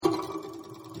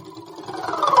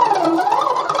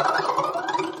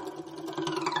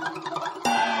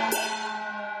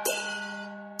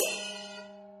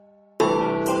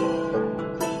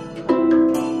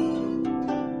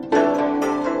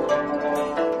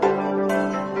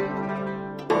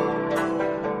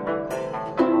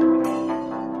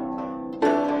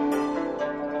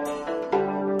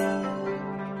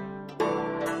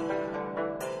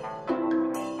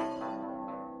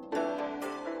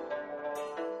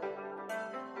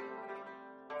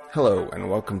Hello, and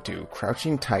welcome to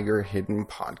Crouching Tiger Hidden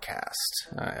Podcast,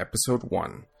 Episode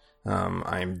 1.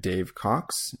 I'm Dave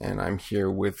Cox, and I'm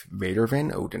here with Vader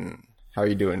Van Oden. How are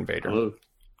you doing, Vader? Hello.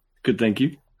 Good, thank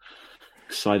you.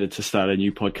 Excited to start a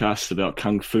new podcast about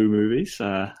Kung Fu movies,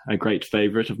 a great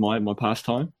favorite of my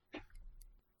pastime.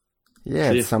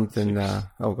 Yeah, it's something... go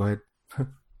ahead.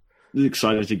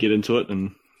 Excited to get into it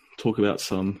and talk about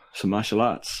some martial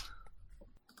arts.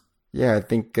 Yeah, I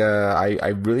think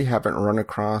I really haven't run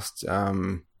across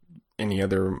any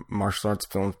other martial arts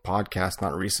film podcast,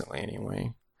 not recently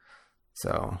anyway.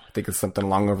 So I think it's something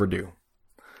long overdue.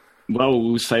 Well,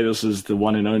 we'll say this is the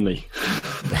one and only.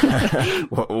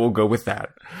 We'll go with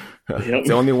that. Yep. It's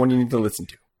the only one you need to listen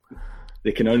to.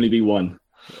 There can only be one.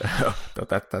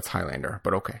 That's Highlander,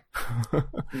 but okay.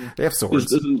 They have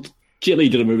swords. Jet Li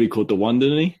did a movie called The One,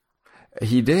 didn't he?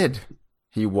 He did.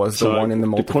 He was the one in the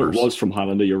multiverse. The quote was from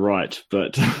Highlander, you're right.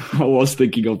 But I was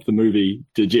thinking of the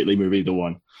Jet Li movie, The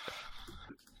One.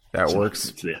 That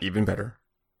works even better.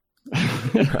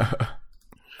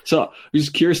 So I was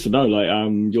curious to know,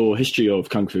 your history of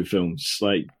Kung Fu films.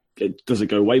 Does it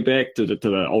go way back? Did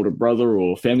an older brother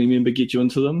or family member get you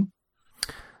into them?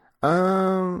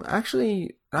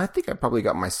 Actually, I think I probably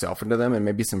got myself into them and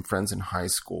maybe some friends in high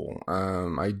school.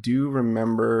 I do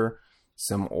remember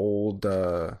some old...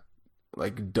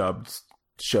 dubbed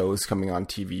shows coming on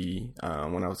TV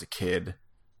when I was a kid.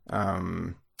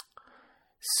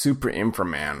 Super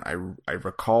Inframan. I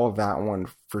recall that one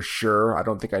for sure. I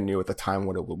don't think I knew at the time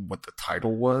what the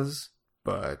title was,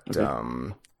 but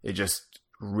okay. It just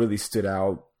really stood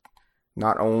out.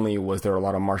 Not only was there a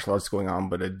lot of martial arts going on,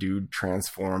 but a dude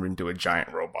transformed into a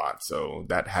giant robot. So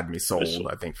that had me sold,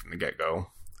 I think, from the get-go.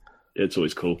 It's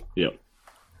always cool. Yep.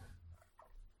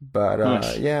 But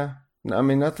nice. Yeah. I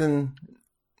mean,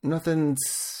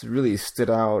 nothing's really stood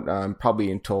out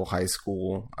probably until high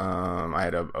school. I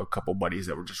had a couple buddies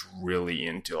that were just really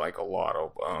into a lot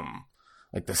of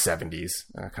the 70s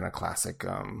kind of classic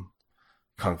kung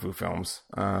fu films.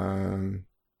 And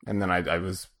then I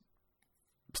was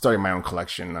starting my own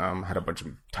collection. Had a bunch of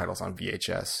titles on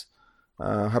VHS.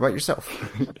 How about yourself?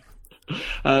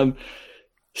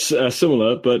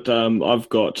 Similar, but I'm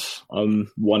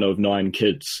one of 9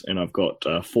 kids, and I've got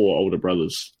 4 older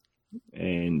brothers.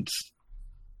 And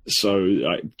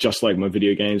so, just like my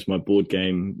video games, my board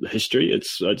game history,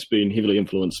 it's been heavily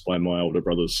influenced by my older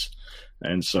brothers.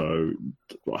 And so,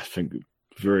 I think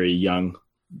very young,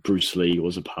 Bruce Lee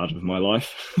was a part of my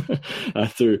life.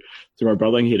 Through my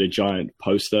brother, he had a giant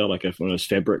poster, one of those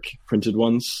fabric printed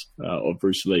ones of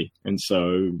Bruce Lee. And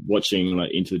so, watching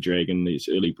Enter the Dragon, these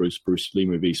early Bruce Lee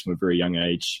movies from a very young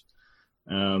age,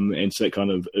 and so that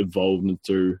kind of evolved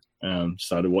into.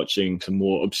 Started watching some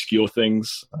more obscure things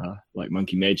like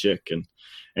Monkey Magic, and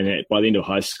by the end of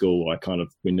high school, I kind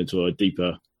of went into a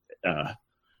deeper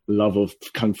love of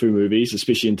kung fu movies,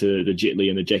 especially into the Jet Li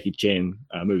and the Jackie Chan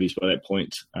movies by that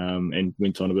point, and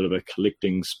went on a bit of a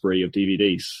collecting spree of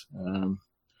DVDs,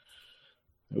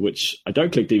 which I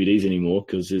don't collect DVDs anymore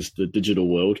because there's the digital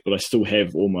world, but I still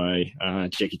have all my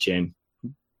Jackie Chan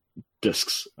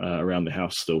discs around the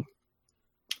house still.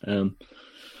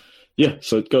 Yeah,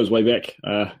 so it goes way back.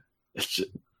 I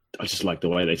just like the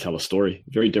way they tell a story.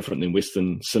 Very different than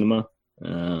Western cinema.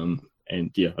 And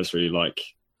yeah, I just really like...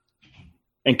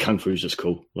 And Kung Fu is just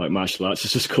cool. Martial arts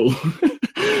is just cool.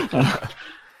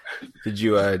 Did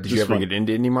you ever get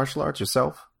into any martial arts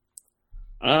yourself?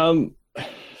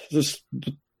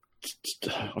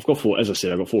 I've got 4, as I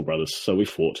said, I've got 4 brothers, so we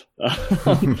fought.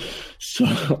 So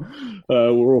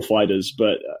we're all fighters,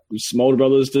 but some older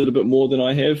brothers did a bit more than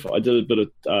I have. I did a bit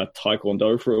of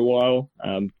Taekwondo for a while,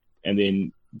 and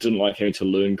then didn't like having to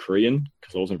learn Korean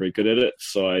because I wasn't very good at it.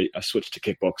 So I switched to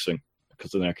kickboxing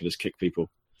because then I could just kick people.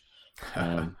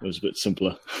 It was a bit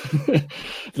simpler.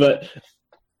 But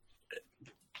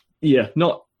yeah,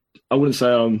 I wouldn't say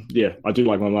I do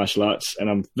like my martial arts and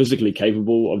I'm physically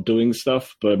capable of doing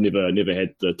stuff, but I've never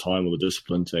had the time or the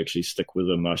discipline to actually stick with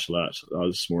a martial art. I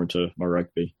was more into my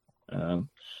rugby.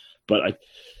 But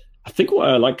I think why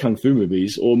I like Kung Fu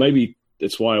movies, or maybe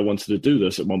it's why I wanted to do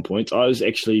this at one point, I was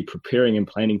actually preparing and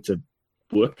planning to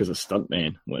work as a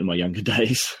stuntman in my younger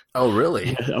days. Oh,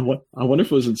 really? I wonder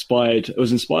if it was inspired. It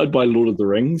was inspired by Lord of the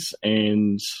Rings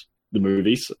and the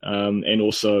movies, and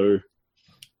also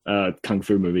Kung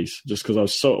Fu movies, just because I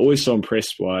was always so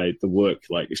impressed by the work,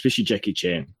 especially Jackie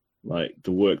Chan,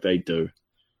 the work they do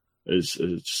is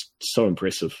so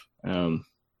impressive.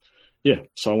 Yeah,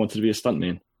 so I wanted to be a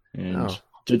stuntman and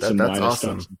did some minor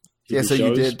awesome. stunts. Yeah, so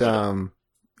you did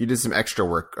some extra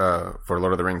work for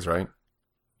Lord of the Rings, right?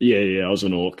 Yeah, I was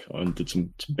an orc and did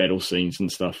some battle scenes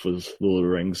and stuff with Lord of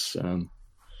the Rings.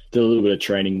 did a little bit of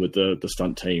training with the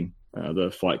stunt team,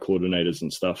 the fight coordinators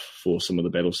and stuff for some of the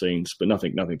battle scenes, but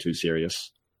nothing too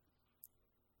serious.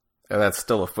 That's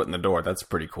still a foot in the door. That's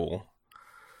pretty cool.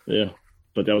 Yeah,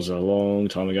 but that was a long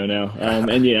time ago now.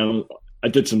 And yeah, I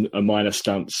did some minor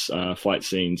stunts, fight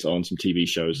scenes on some TV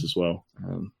shows as well.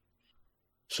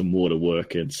 Some water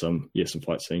work and some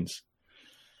fight scenes.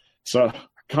 So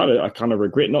I kind of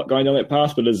regret not going down that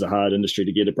path, but it is a hard industry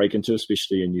to get a break into,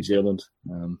 especially in New Zealand.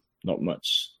 Not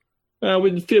much.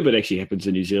 A fair bit actually happens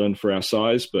in New Zealand for our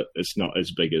size, but it's not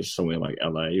as big as somewhere like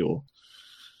LA or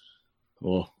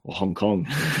Hong Kong,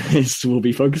 as we'll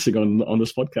be focusing on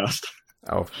this podcast.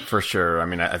 Oh, for sure. I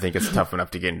mean, I think it's tough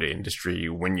enough to get into industry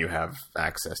when you have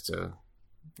access to,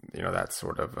 that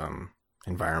sort of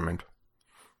environment.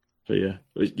 But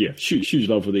yeah, huge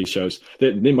love for these shows.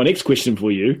 Then my next question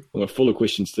for you, we're full of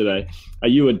questions today. Are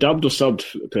you a dubbed or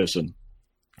subbed person?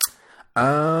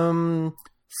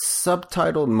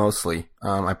 Subtitled mostly.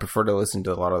 I prefer to listen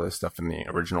to a lot of this stuff in the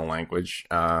original language.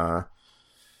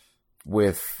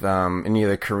 With any of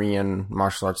the Korean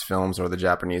martial arts films or the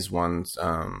Japanese ones,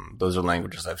 those are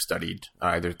languages I've studied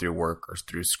either through work or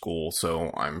through school,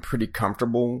 so I'm pretty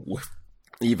comfortable with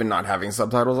even not having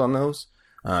subtitles on those.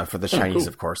 For the Chinese, cool.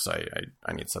 Of course, I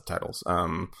need subtitles.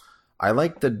 I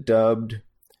like the dubbed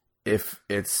if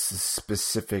it's a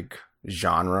specific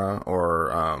genre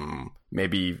or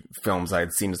maybe films I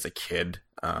had seen as a kid.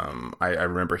 I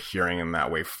remember hearing them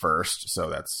that way first,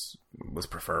 so was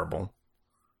preferable.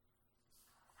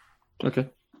 Okay.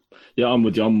 Yeah, I'm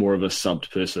with you. I'm more of a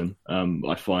subbed person.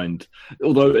 I find,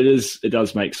 although it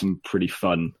does make some pretty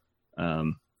fun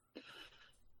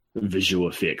visual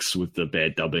effects with the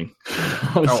bad dubbing.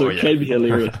 So it can be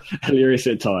hilarious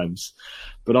at times.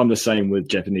 But I'm the same with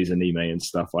Japanese anime and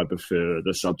stuff. I prefer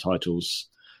the subtitles,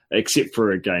 except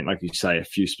for, again, like you say, a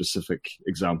few specific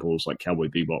examples like Cowboy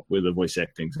Bebop, where the voice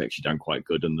acting's actually done quite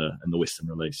good in the Western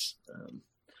release.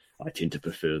 I tend to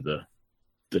prefer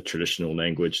the traditional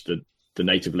language, the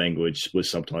native language with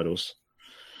subtitles.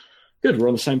 Good, we're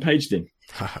on the same page then.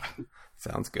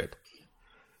 Sounds good.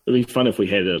 It'd be fun if we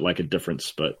had a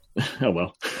difference, but oh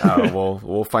well.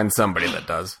 We'll find somebody that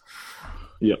does.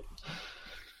 Yep.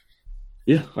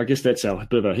 Yeah, I guess that's a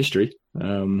bit of our history.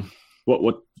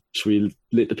 What should we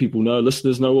let the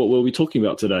listeners know what we'll be talking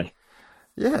about today?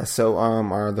 Yeah, so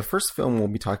the first film we'll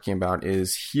be talking about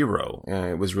is Hero.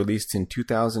 It was released in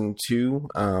 2002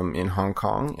 in Hong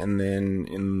Kong, and then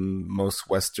in most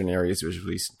Western areas it was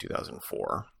released in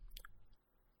 2004.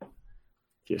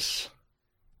 Yes.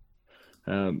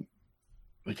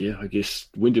 But yeah, I guess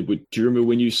do you remember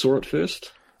when you saw it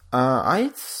first?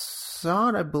 I saw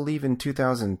it, I believe, in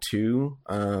 2002.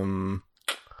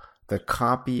 The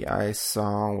copy I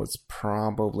saw was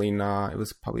probably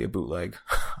a bootleg.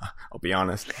 I'll be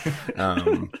honest.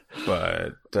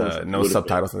 But no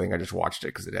subtitles. I think I just watched it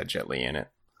because it had Jet Li in it.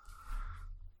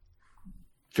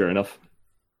 Fair enough.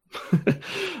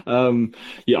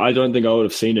 Yeah, I don't think I would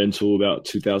have seen it until about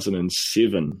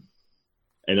 2007.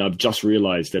 And I've just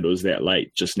realized that it was that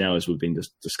late just now as we've been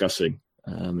discussing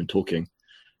and talking.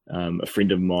 A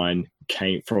friend of mine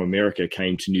came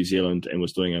to New Zealand and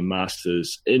was doing a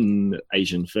master's in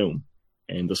Asian film.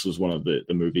 And this was one of the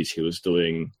movies he was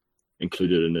doing,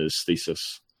 included in his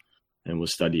thesis, and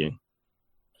was studying.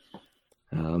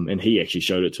 And he actually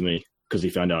showed it to me because he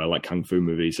found out I like Kung Fu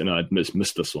movies, and I'd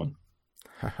missed this one.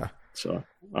 So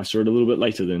I saw it a little bit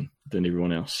later than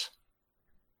everyone else.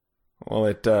 Well,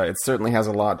 it certainly has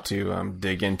a lot to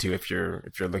dig into if you're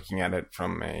looking at it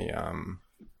from a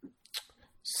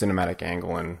cinematic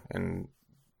angle and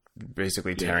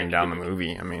basically tearing down the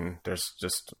movie. I mean, there's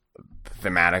just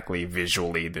thematically,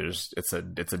 visually, it's a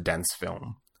dense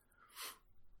film.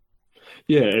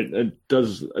 Yeah, it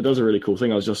does a really cool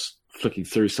thing. I was just flicking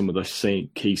through some of the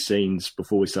key scenes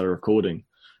before we started recording,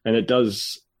 and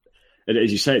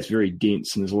as you say, it's very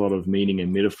dense and there's a lot of meaning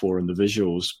and metaphor in the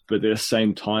visuals, but at the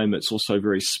same time, it's also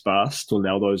very sparse to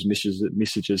allow those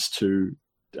messages to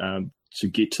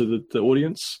get to the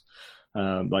audience.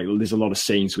 There's a lot of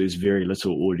scenes where there's very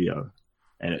little audio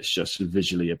and it's just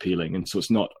visually appealing. And so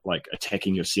it's not like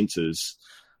attacking your senses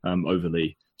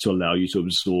overly to allow you to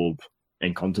absorb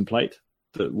and contemplate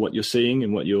what you're seeing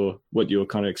and what you're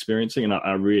kind of experiencing. And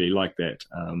I really like that.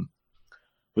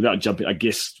 Without jumping, I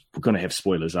guess we're going to have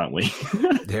spoilers, aren't we?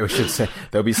 Yeah, we should say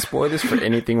there'll be spoilers for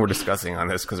anything we're discussing on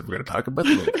this because we're going to talk about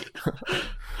the movie.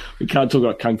 We can't talk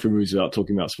about Kung Fu movies without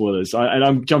talking about spoilers. And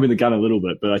I'm jumping the gun a little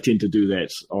bit, but I tend to do that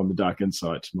on the Dark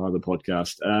Insight, my other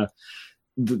podcast.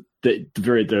 The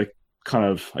kind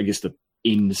of, I guess, the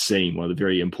end scene, one of the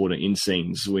very important end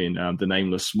scenes when the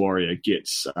nameless warrior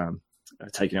gets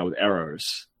taken out with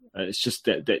arrows. It's just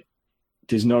that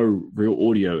there's no real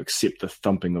audio except the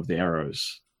thumping of the arrows.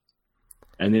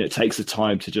 And then it takes the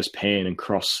time to just pan and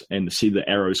cross and see the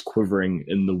arrows quivering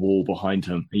in the wall behind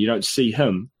him. And you don't see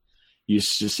him; you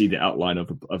just see the outline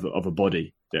of a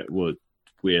body where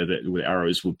the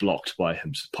arrows were blocked by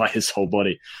his whole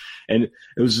body. And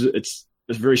it's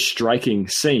a very striking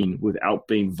scene without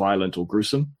being violent or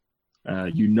gruesome.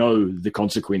 The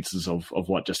consequences of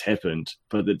what just happened,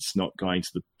 but it's not going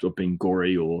to of being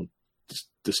gory or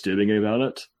disturbing about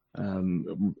it.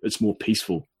 It's more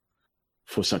peaceful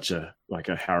for such a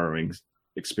harrowing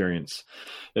experience,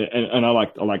 and I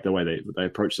like the way they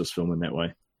approach this film in that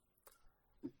way.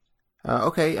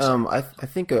 Okay, I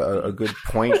think a good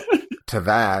point to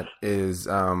that is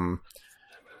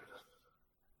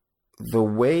the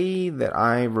way that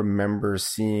I remember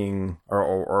seeing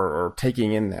or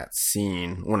taking in that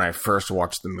scene when I first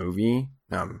watched the movie,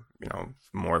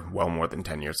 more than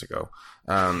 10 years ago.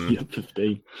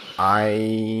 15.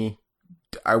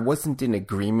 I wasn't in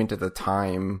agreement at the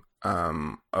time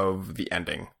of the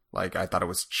ending. Like, I thought it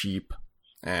was cheap,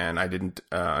 and I didn't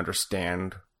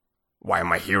understand why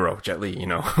my hero, Jet Li,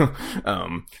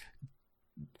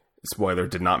 spoiler,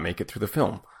 did not make it through the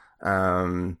film.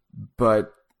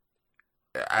 But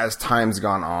as time's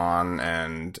gone on,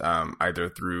 and either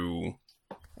through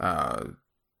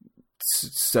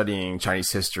studying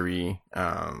Chinese history,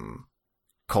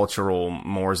 cultural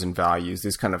mores and values,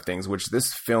 these kind of things, which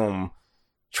this film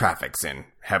traffics in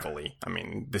heavily. I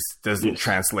mean, this doesn't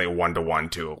translate one-to-one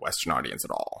to a Western audience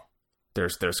at all.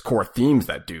 There's core themes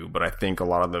that do, but I think a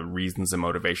lot of the reasons and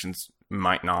motivations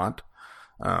might not.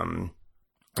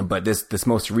 But this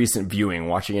most recent viewing,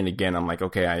 watching it again, I'm like,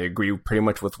 okay, I agree pretty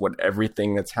much with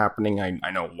everything that's happening.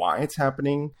 I know why it's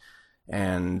happening,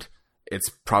 and it's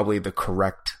probably the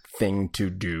correct thing to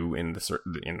do in the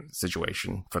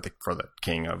situation for the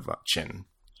king of Qin.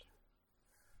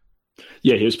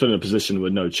 Yeah, he was put in a position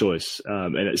with no choice,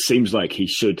 and it seems like he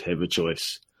should have a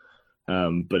choice.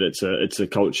 But it's a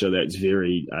culture that's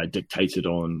very dictated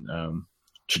on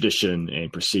tradition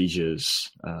and procedures,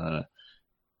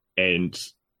 and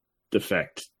the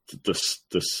fact that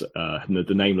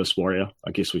the nameless warrior.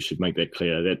 I guess we should make that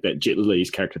clear that Jet Li's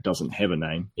character doesn't have a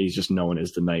name. He's just known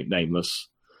as the nameless.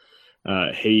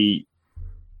 He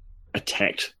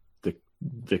attacked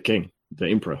the king, the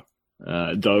emperor.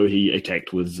 Though he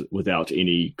attacked without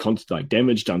any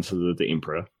damage done to the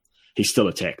emperor, he still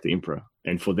attacked the emperor,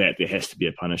 and for that there has to be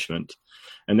a punishment.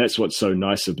 And that's what's so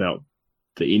nice about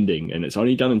the ending, and it's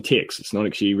only done in text. It's not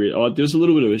actually there's a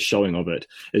little bit of a showing of it,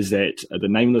 is that the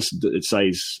nameless, it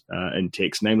says in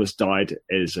text, nameless died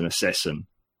as an assassin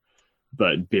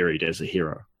but buried as a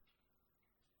hero.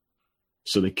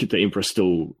 So the emperor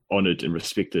still honored and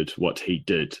respected what he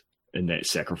did in that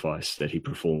sacrifice that he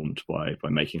performed by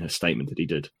making his statement that he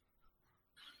did.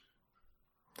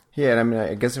 Yeah, and I mean,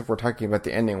 I guess if we're talking about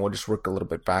the ending, we'll just work a little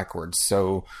bit backwards.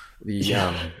 So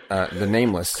the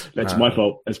nameless. That's my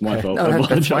fault. That's my fault. No,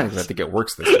 that's fine. I think it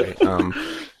works this way.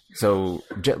 So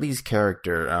Jet Li's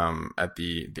character at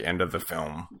the end of the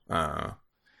film,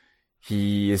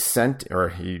 he is sent, or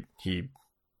he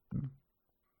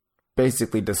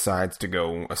basically decides to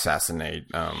go assassinate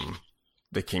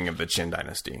the king of the Qin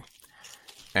dynasty.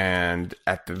 And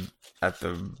at the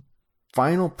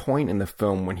final point in the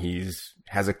film, when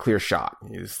has a clear shot,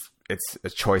 it's a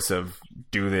choice of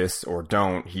do this or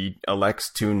don't, he elects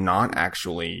to not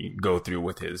actually go through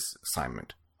with his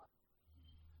assignment.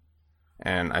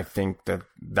 And I think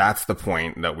that's the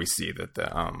point that we see that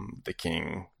the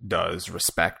king does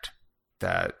respect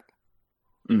that.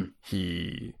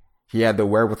 He had the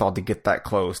wherewithal to get that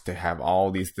close, to have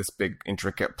all this big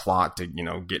intricate plot to,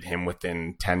 get him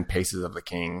within 10 paces of the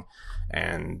king.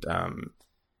 And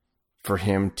for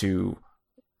him to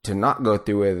not go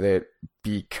through with it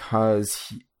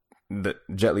because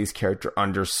Jet Li's character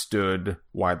understood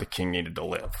why the king needed to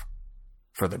live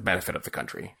for the benefit of the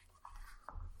country.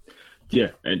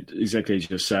 Yeah, and exactly as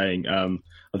you're saying,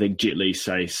 I think Jet Li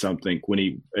says something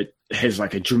when it has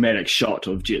like a dramatic shot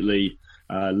of Jet Li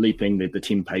leaping the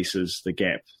 10 paces, the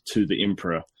gap to the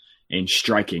emperor and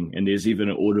striking. And there's even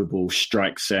an audible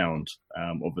strike sound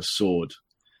of a sword.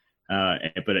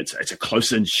 But it's a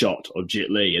close-in shot of Jet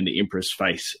Li in the emperor's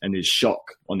face, and there's shock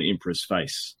on the emperor's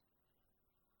face.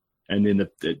 And then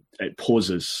it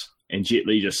pauses, and Jet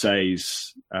Li just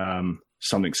says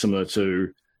something similar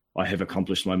to, "I have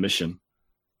accomplished my mission."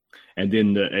 And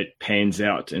then it pans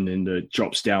out, and then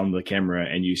drops down the camera,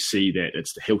 and you see that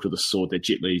it's the hilt of the sword that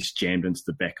Jet Li's jammed into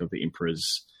the back of the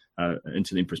emperor's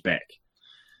back.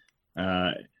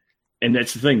 And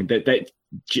that's the thing, that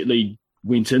Jet Li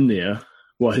went in there.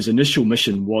 Well, his initial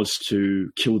mission was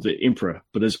to kill the emperor,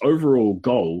 but his overall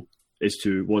goal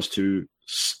was to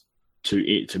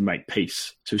make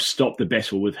peace, to stop the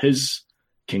battle with his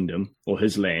kingdom or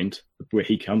his land where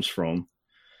he comes from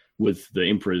with the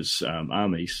emperor's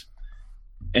armies.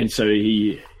 And so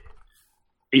he,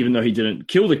 even though he didn't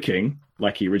kill the king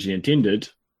like he originally intended,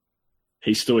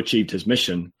 he still achieved his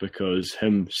mission because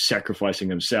him sacrificing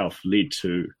himself led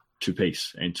to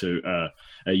peace and to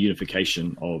a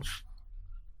unification of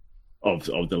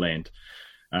the land.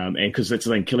 And because that's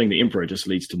the thing, killing the emperor just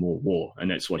leads to more war,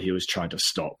 and that's what he was trying to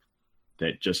stop.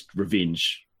 That just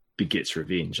revenge begets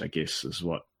revenge, I guess, is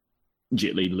what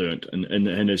Jet Li learnt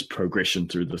in his progression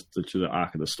through the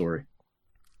arc of the story.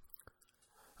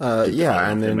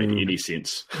 And then make any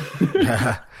sense.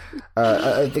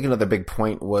 I think another big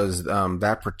point was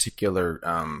that particular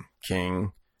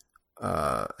king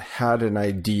had an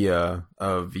idea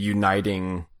of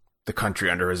uniting the country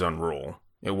under his own rule.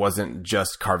 It wasn't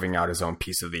just carving out his own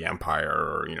piece of the empire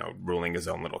or, ruling his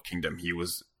own little kingdom.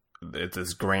 It's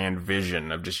this grand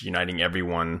vision of just uniting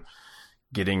everyone,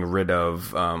 getting rid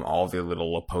of all the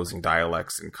little opposing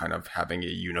dialects and kind of having a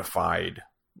unified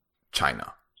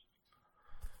China.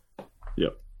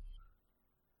 Yep.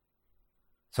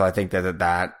 So I think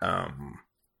that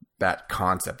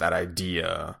concept, that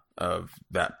idea of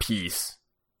that peace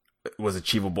was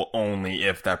achievable only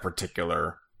if that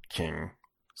particular king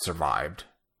survived.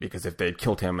 Because if they'd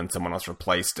killed him and someone else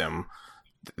replaced him,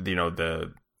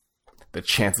 the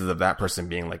chances of that person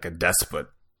being like a despot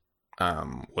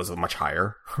was much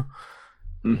higher.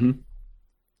 Mm-hmm.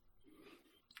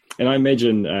 And I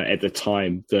imagine at the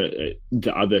time the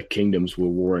other kingdoms were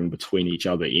warring between each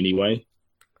other anyway,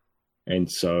 and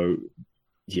so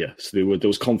so there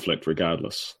was conflict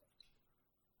regardless.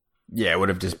 Yeah, it would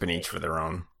have just been each for their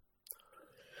own.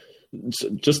 So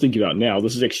just thinking about it now,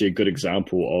 this is actually a good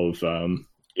example of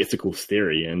ethical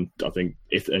theory, and I think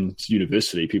in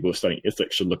university people are studying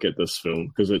ethics should look at this film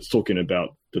because it's talking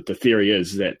about that the theory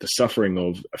is that the suffering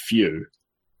of a few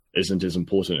isn't as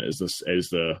important as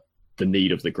the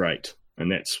need of the great,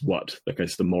 and that's what I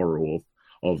guess the moral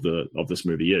of this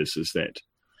movie is that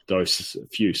those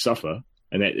few suffer,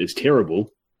 and that is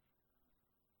terrible.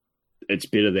 It's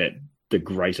better that the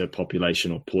greater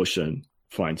population or portion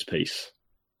finds peace,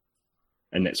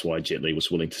 and that's why Jet Li was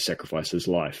willing to sacrifice his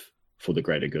life for the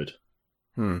greater good.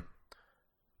 And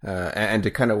to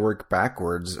kind of work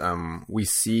backwards, we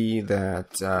see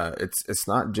that it's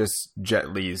not just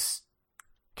Jet Li's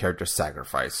character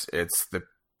sacrifice; it's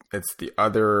the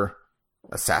other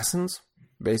assassins,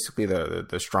 basically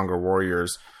the stronger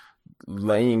warriors,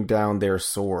 laying down their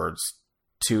swords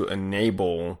to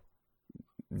enable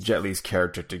Jet Li's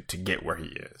character to get where he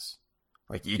is.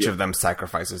 Like each of them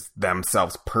sacrifices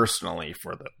themselves personally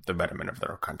for the betterment of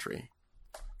their country.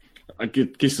 I guess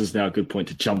this is now a good point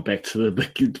to jump back to the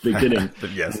beginning.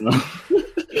 Yes.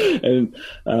 And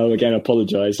again, I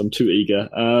apologize. I'm too eager.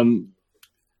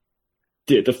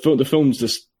 The film's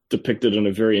just depicted in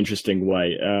a very interesting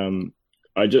way.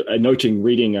 Noting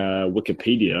reading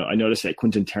Wikipedia, I noticed that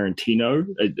Quentin Tarantino,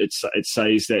 it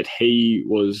says that it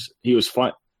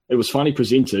was finally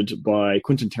presented by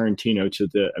Quentin Tarantino to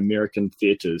the American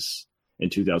theaters in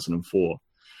 2004.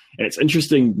 And it's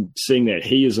interesting seeing that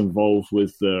he is involved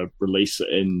with the release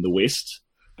in the West,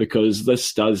 because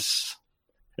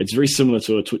it's very similar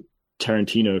to a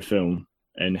Tarantino film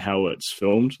and how it's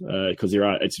filmed, because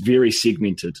it's very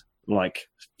segmented, like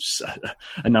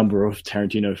a number of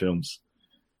Tarantino films.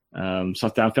 So I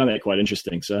found that quite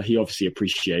interesting. So he obviously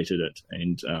appreciated it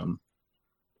and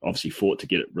obviously fought to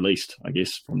get it released, I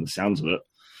guess, from the sounds of it.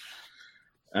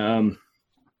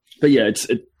 But yeah,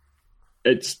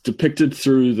 it's depicted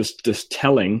through this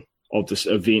telling of this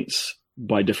events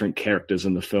by different characters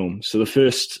in the film. So the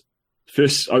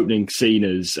first opening scene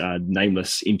is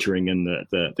Nameless entering in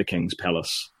the king's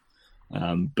palace,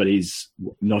 but he's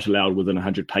not allowed within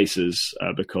 100 paces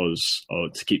because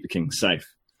to keep the king safe.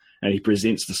 And he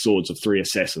presents the swords of 3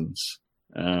 assassins,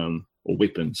 or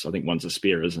weapons. I think one's a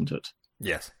spear, isn't it?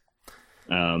 Yes.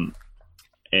 And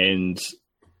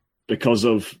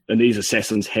these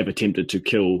assassins have attempted to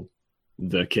kill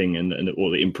the king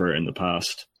or the emperor in the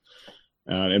past.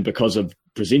 And because of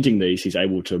presenting these, he's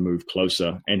able to move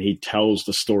closer, and he tells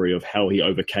the story of how he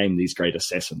overcame these great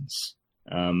assassins.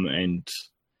 And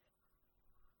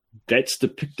that's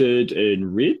depicted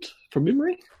in red from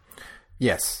memory.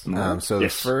 Yes. So the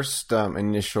first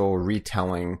initial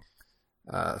retelling.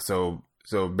 So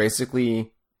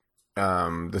basically,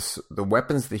 the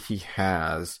weapons that he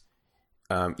has,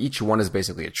 each one is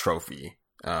basically a trophy,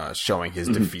 showing his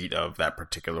defeat of that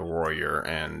particular warrior,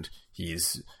 and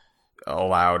he's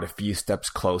allowed a few steps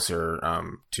closer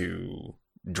to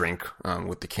drink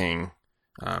with the king,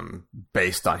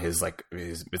 based on his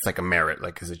it's like a merit,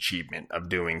 like his achievement of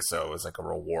doing so is like a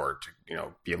reward to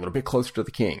be a little bit closer to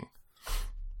the king.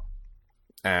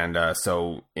 And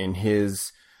so in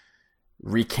his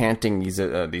recanting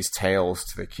these tales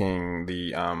to the king,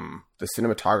 the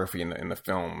cinematography in the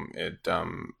film,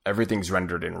 everything's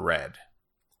rendered in red.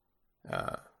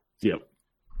 Yep.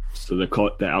 So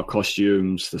our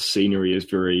costumes, the scenery is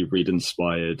very red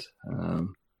inspired.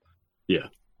 Yeah,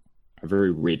 a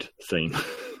very red theme.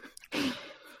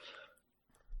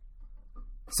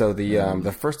 So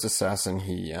the first assassin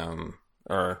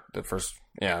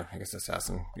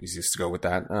assassin, easiest to go with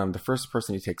that. The first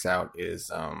person he takes out is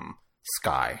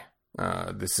Sky.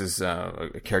 This is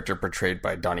a character portrayed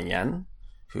by Donnie Yen,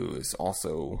 who is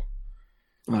also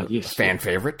a fan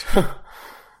favorite.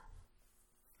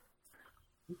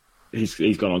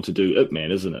 He's gone on to do Ip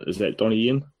Man, isn't it? Is that Donnie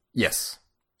Yen? Yes.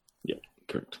 Yeah,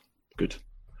 correct. Good.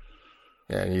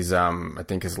 Yeah, he's I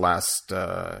think his last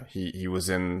he was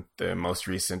in the most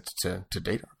recent to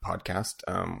date podcast,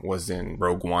 was in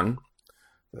Rogue One,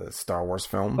 the Star Wars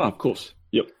film. Oh, of course.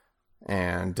 Yep.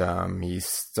 And he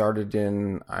started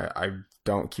in I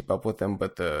don't keep up with him,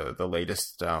 but the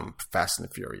latest Fast and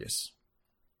the Furious.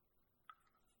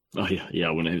 Oh yeah.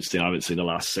 I haven't seen the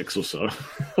last 6 or so.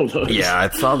 Yeah, I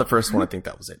saw the first one. I think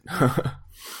that was it.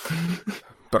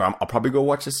 But I'll probably go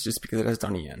watch this just because it has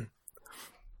Donnie Yen.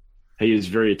 He is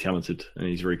very talented and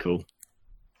he's very cool.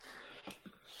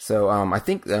 So I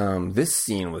think this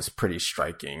scene was pretty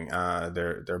striking.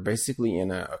 They're basically in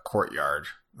a courtyard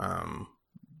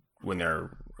when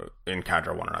they're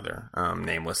encounter one another,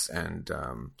 Nameless and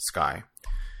Sky,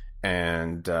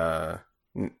 and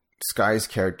Sky's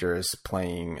character is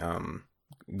playing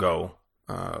Go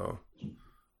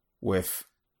with,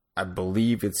 I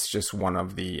believe it's just one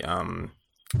of the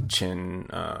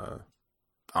Qin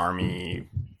army,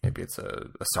 maybe it's a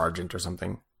sergeant or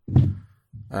something,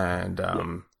 and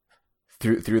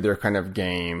through their kind of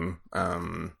game,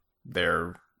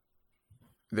 they're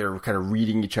kind of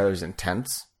reading each other's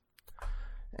intents,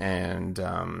 and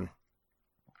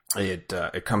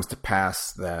it comes to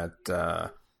pass that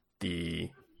the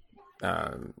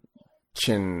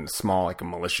Qin small, like a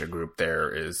militia group there,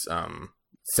 is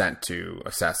sent to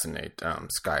assassinate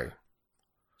Sky,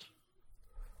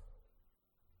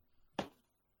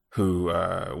 who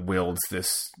wields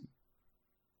this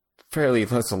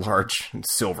that's a large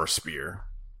silver spear.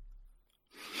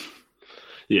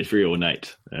 Yeah, it's very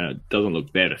ornate. Doesn't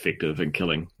look that effective in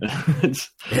killing. But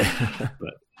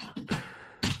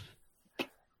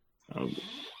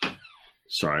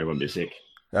sorry, I won't be a sec.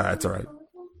 That's all right.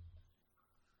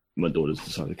 My daughter's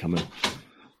decided to come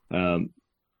in.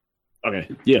 Okay,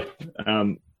 yeah.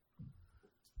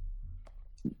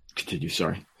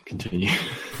 Continue.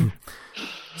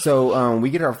 So we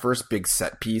get our first big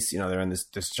set piece. They're in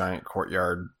this giant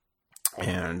courtyard,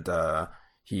 and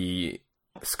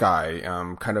Sky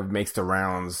kind of makes the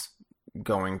rounds,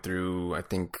 going through, I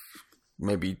think,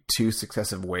 maybe 2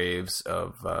 successive waves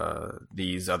of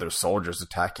these other soldiers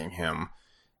attacking him,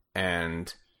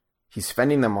 and he's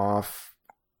fending them off,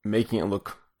 making it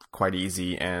look quite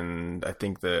easy. And I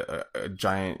think a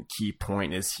giant key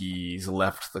point is he's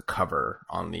left the cover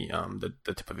on the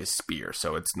tip of his spear,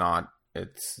 so it's not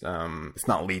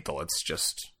lethal. It's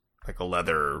just like a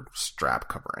leather strap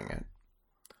covering it.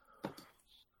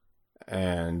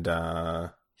 And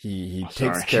he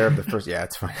takes care of the first. Yeah,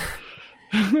 it's fine.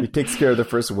 He takes care of the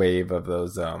first wave of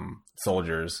those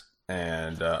soldiers,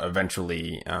 and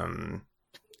eventually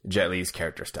Jet Li's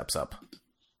character steps up,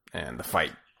 and the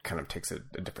fight kind of takes a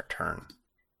different turn.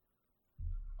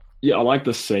 Yeah, I like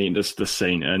this scene,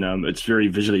 and it's very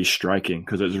visually striking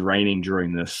because it's raining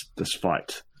during this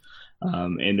fight,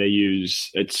 and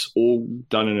it's all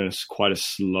done in quite a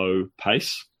slow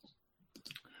pace,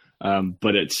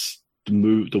 but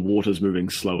the water's moving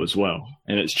slow as well,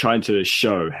 and it's trying to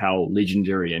show how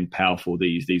legendary and powerful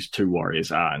these 2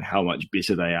 warriors are, and how much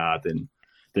better they are than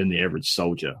the average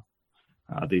soldier.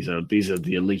 These are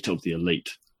the elite of the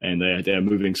elite, and they're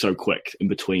moving so quick in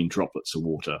between droplets of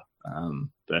water.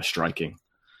 They're striking,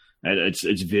 and it's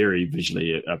very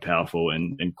visually powerful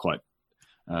and quite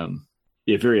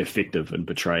very effective in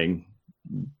portraying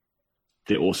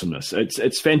their awesomeness.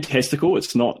 It's fantastical.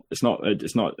 It's not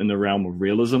in the realm of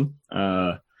realism,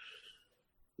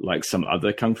 like some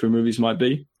other kung fu movies might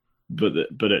be, but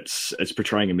it's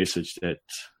portraying a message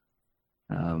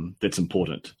that's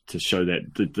important to show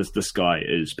that this guy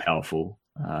is powerful.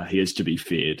 He is to be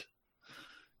feared,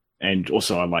 and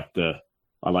also I like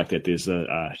that there's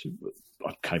I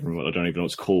can't remember. I don't even know what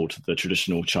it's called. The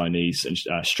traditional Chinese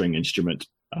string instrument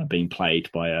being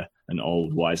played by an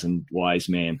old wise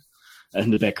man.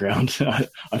 in the background.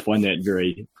 I find that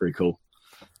very, very cool.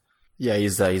 Yeah,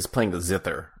 he's playing the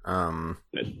zither.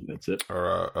 That's it.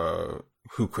 Or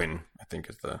Huqin, I think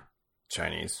is the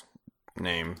Chinese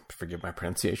name. Forgive my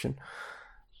pronunciation.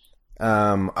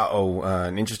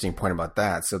 An interesting point about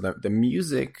that. So the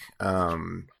music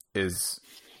is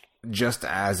just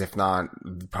as, if not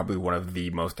probably one of the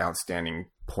most outstanding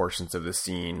portions of the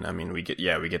scene. I mean, we get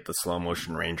the slow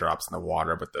motion raindrops in the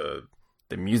water, but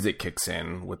the music kicks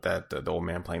in with that the old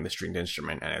man playing the stringed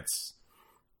instrument, and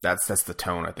that sets the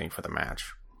tone, I think, for the match.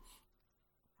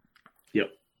 Yep.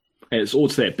 And it's all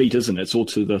to that beat, isn't it? It's all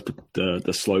to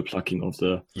the slow plucking of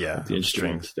the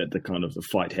instruments that the kind of the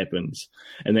fight happens,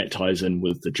 and that ties in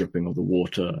with the dripping of the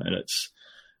water, and it's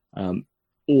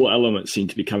all elements seem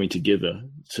to be coming together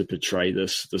to portray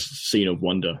this scene of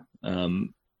wonder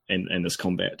and this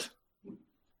combat.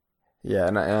 Yeah,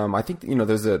 and I think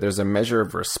there's a measure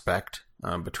of respect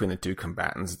between the two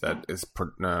combatants that is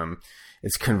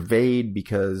it's conveyed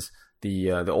because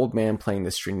the old man playing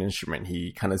the stringed instrument,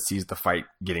 he kind of sees the fight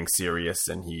getting serious,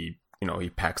 and he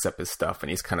packs up his stuff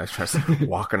and he's kind of just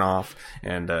walking off,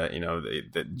 and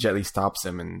the Jet Li stops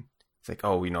him and it's like,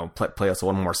 oh, play us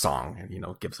one more song,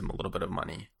 and gives him a little bit of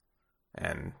money,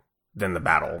 and then the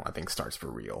battle, I think, starts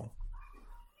for real.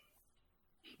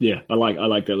 Yeah, I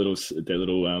like that little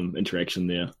interaction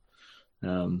there,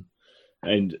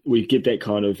 and we get that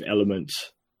kind of element,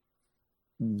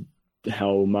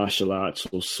 how martial arts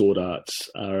or sword arts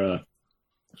are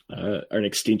an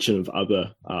extension of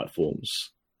other art forms,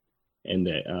 and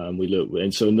that we look.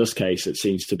 And so in this case, it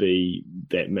seems to be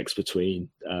that mix between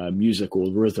music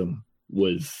or rhythm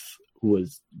with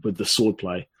the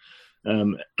swordplay,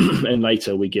 and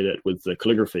later we get it with the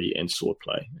calligraphy and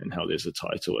swordplay, and how there's a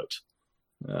tie to it.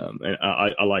 And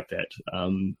I like that.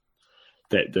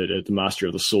 That the mastery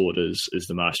of the sword is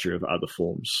the mastery of other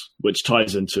forms, which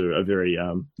ties into a very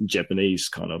Japanese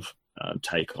kind of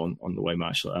take on the way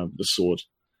the sword,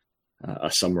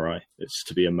 a samurai is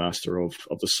to be a master of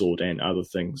the sword and other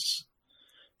things.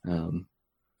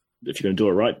 If you're going to do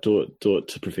it right, do it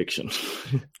to perfection.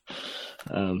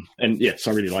 And yes,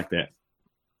 I really like that.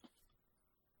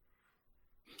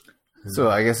 So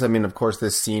I guess, of course,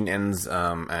 this scene ends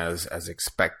as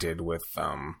expected with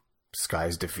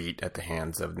Sky's defeat at the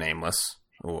hands of Nameless,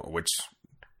 which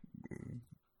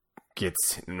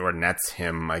gets or nets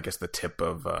him, I guess, the tip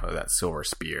of that silver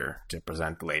spear to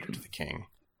present later to the king.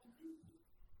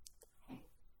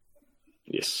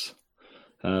 Yes,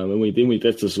 and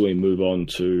that's just when we move on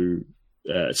to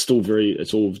it's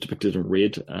all depicted in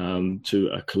red, to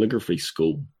a calligraphy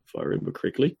school, if I remember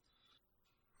correctly.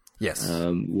 Yes,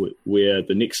 where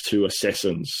the next two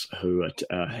assassins who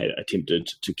had attempted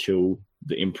to kill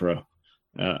the emperor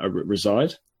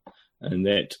reside, and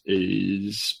that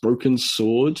is Broken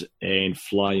Sword and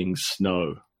Flying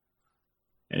Snow.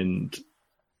 And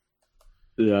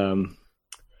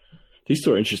these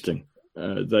two are interesting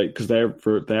because they are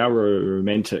a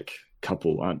romantic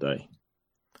couple, aren't they?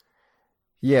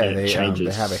 Yeah, they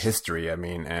have a history.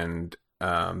 And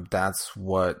that's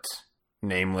what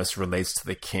Nameless relates to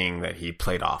the king that he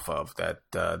played off of. That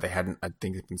they hadn't, I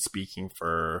think, been speaking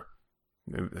for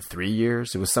 3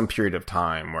 years. It was some period of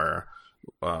time where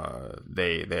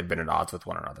they had been at odds with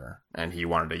one another, and he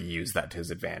wanted to use that to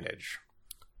his advantage.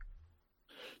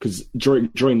 Because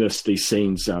during these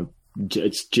scenes,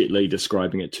 it's Jet Li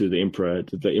describing it to the emperor.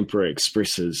 The emperor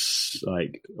expresses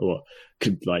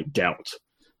doubt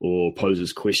or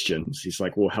poses questions. He's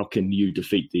like, "Well, how can you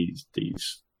defeat these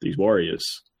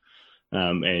warriors?"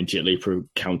 And Jet Li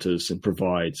counters and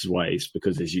provides ways,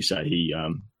 because, as you say,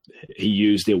 he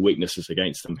used their weaknesses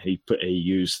against them. He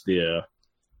used their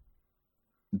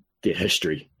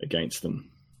history against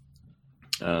them.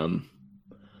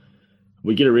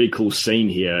 We get a really cool scene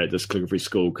here at this calligraphy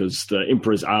school because the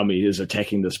Emperor's army is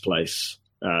attacking this place,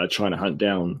 trying to hunt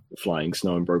down Flying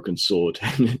Snow and Broken Sword.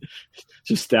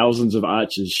 Just thousands of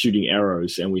archers shooting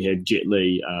arrows, and we had Jet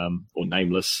Li, or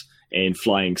Nameless, and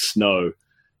Flying Snow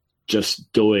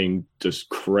just doing this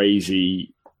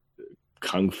crazy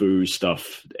kung fu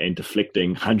stuff and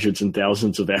deflecting hundreds and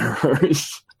thousands of arrows.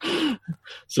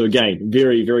 So again,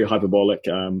 very, very hyperbolic,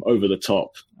 over the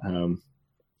top,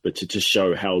 but to just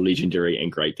show how legendary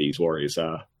and great these warriors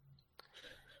are.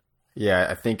 Yeah,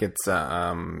 I think it's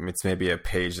maybe a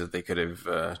page that they could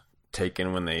have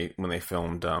taken when they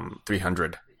filmed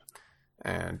 300,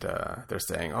 and they're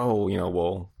saying,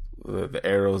 the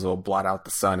arrows will blot out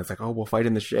the sun. It's like, we'll fight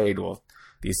in the shade. Well,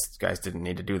 these guys didn't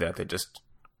need to do that. They just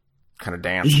kind of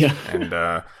danced. Yeah. And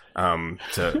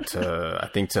I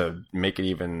think to make it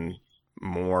even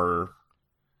more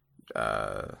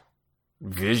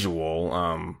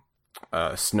visual,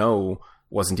 Snow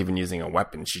wasn't even using a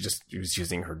weapon. She was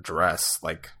using her dress,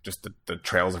 like just the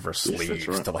trails of her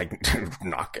sleeves to like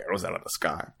knock arrows out of the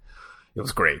sky. It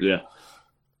was great. Yeah.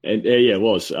 And yeah, it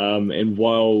was. And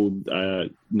while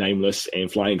Nameless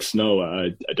and Flying Snow are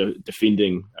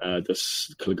defending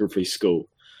this calligraphy school,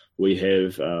 we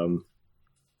have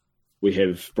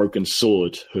Broken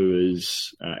Sword, who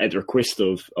is at the request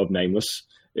of Nameless,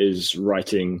 is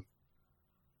writing.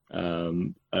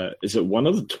 Is it one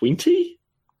of the 20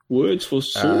 words for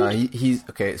sword? He's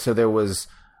okay. So there was,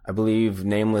 I believe,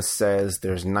 Nameless says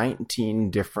there's 19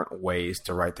 different ways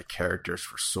to write the characters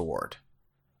for sword,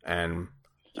 and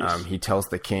yes. He tells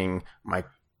the king, my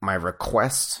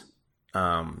request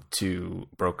to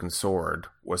Broken Sword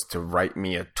was to write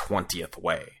me a 20th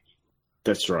way.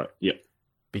 That's right. Yep.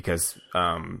 Because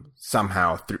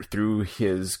somehow through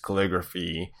his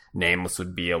calligraphy, Nameless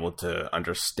would be able to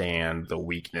understand the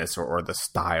weakness or the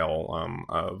style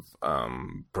of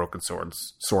Broken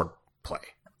Sword's sword play.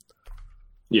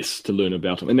 Yes, to learn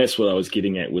about him, and that's what I was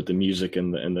getting at with the music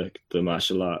and the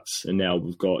martial arts. And now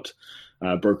we've got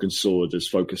Broken Sword is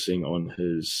focusing on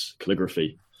his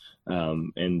calligraphy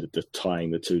and the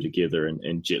tying the two together,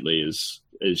 and Jet Li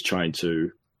is trying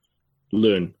to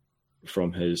learn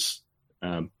from his.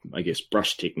 I guess,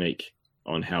 brush technique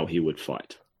on how he would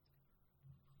fight.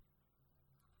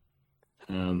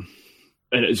 And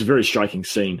it's a very striking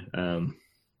scene,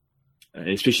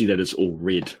 especially that it's all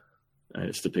red.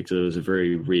 It's depicted as a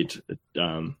very red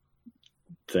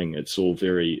thing. It's all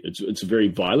it's very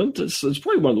violent. It's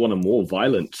probably one of the more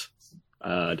violent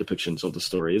depictions of the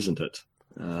story, isn't it?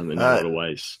 In a lot of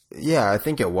ways. Yeah, I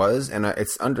think it was. And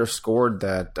it's underscored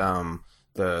that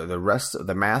the rest of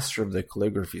the master of the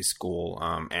calligraphy school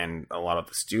and a lot of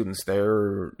the students,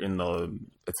 they're in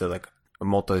it's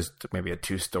maybe a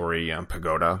 2-story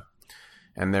pagoda,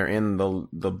 and they're in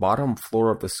the bottom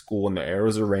floor of the school, and the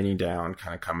arrows are raining down,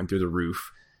 kind of coming through the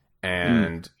roof,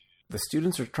 and the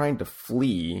students are trying to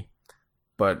flee,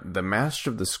 but the master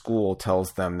of the school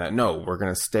tells them that no, we're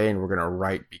going to stay and we're going to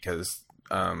write, because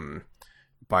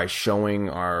by showing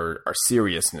our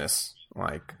seriousness,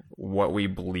 like what we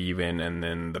believe in, and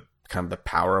then the kind of the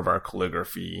power of our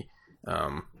calligraphy,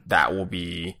 that will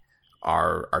be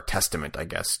our testament, I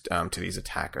guess, to these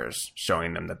attackers,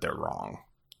 showing them that they're wrong.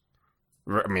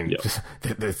 I mean, yep.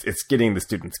 It's getting the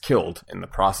students killed in the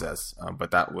process,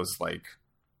 but that was like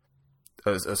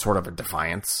a sort of a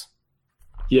defiance.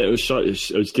 Yeah, it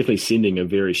was definitely sending a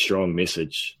very strong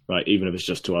message, right? Even if it's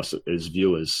just to us as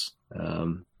viewers,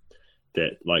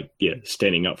 that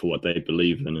standing up for what they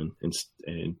believe in,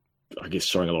 and I guess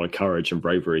showing a lot of courage and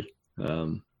bravery. Yeah.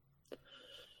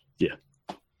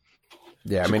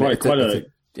 I mean,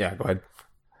 yeah. Go ahead.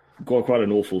 Quite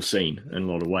an awful scene in a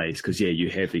lot of ways, because you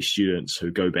have these students who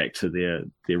go back to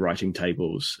their writing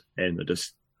tables, and they're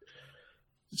just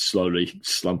slowly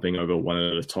slumping over one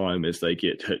at a time as they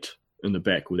get hit in the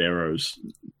back with arrows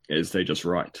as they just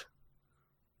write.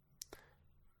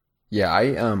 Yeah,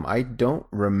 I don't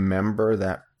remember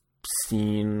that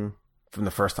scene from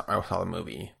the first time I saw the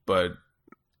movie, but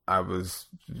I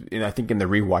think in the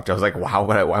rewatch I was like, wow,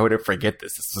 why would I forget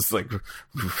this? It's just like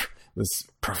this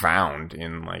profound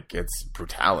in like its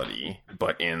brutality,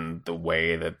 but in the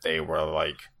way that they were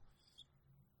like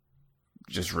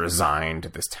just resigned to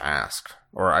this task,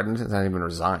 or I didn't not even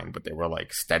resigned, but they were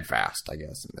like steadfast, I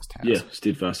guess, in this task. Yeah,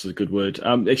 steadfast is a good word.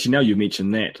 Actually, now you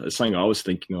mentioned that, it's something I was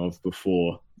thinking of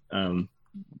before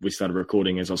we started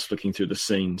recording. As I was flicking through the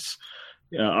scenes,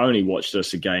 I only watched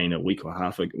this again a week and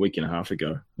a half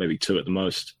ago, maybe 2 at the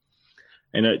most,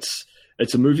 and it's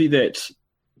a movie that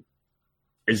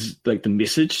is like, the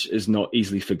message is not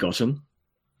easily forgotten,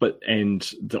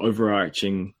 and the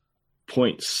overarching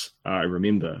points I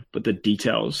remember, but the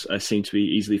details seem to be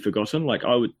easily forgotten. Like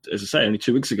I would, as I say, only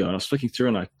 2 weeks ago, I was flicking through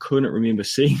and I couldn't remember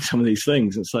seeing some of these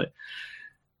things. It's like,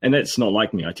 and that's not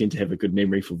like me. I tend to have a good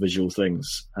memory for visual things.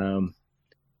 And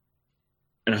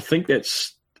I think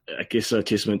that's, I guess, a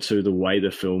testament to the way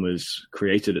the film is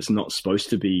created. It's not supposed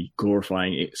to be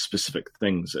glorifying specific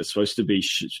things. It's supposed to be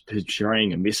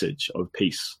portraying a message of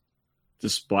peace,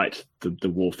 despite the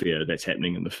warfare that's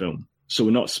happening in the film. So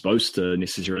we're not supposed to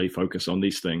necessarily focus on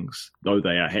these things, though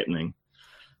they are happening.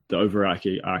 The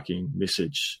overarching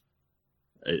message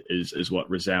is what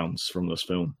resounds from this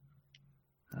film.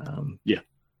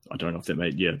 I don't know if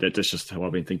that that's just how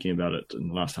I've been thinking about it in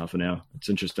the last half an hour. It's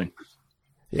interesting.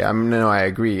 Yeah, I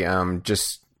agree.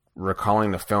 Just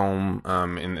recalling the film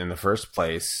in the first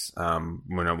place,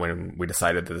 when we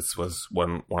decided that this was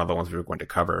one of the ones we were going to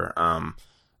cover,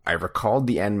 I recalled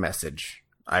the end message.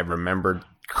 I remembered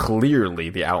clearly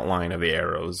the outline of the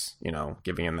arrows,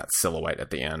 giving him that silhouette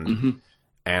at the end. Mm-hmm.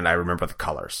 and I remember the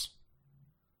colors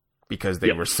because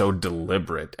they were so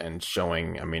deliberate and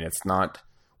showing. I mean, it's not.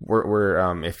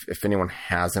 We're if anyone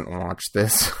hasn't watched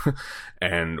this,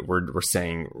 and we're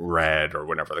saying red or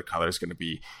whatever the color is going to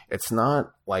be, it's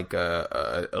not like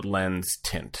a lens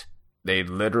tint. They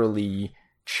literally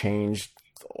changed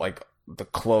like the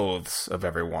clothes of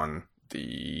everyone,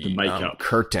 the makeup,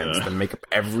 curtains, the makeup,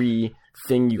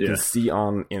 everything you can see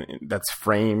that's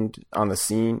framed on the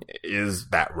scene is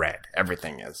that red.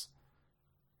 Everything is.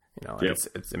 You know, it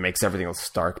makes everything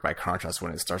stark by contrast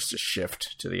when it starts to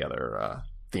shift to the other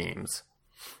themes.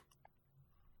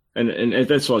 And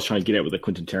that's what I was trying to get at with the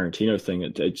Quentin Tarantino thing.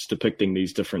 It's depicting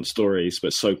these different stories,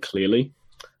 but so clearly,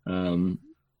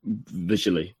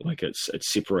 visually, like it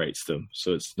separates them.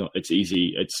 So it's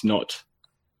easier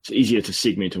to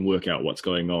segment and work out what's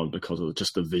going on because of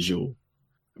just the visual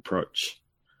approach.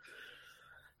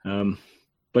 But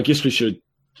I guess we should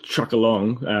truck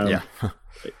along.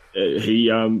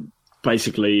 He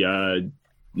basically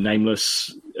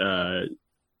Nameless,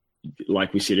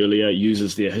 like we said earlier,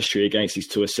 uses their history against these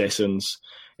two assassins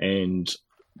and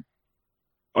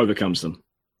overcomes them.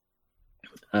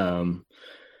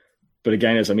 But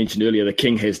again, as I mentioned earlier, the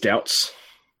king has doubts.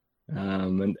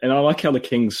 And I like how the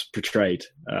king's portrayed.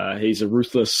 He's a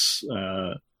ruthless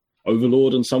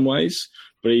overlord in some ways,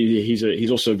 but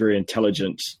he's also a very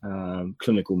intelligent,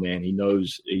 clinical man. He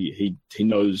knows he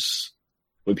knows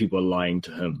when people are lying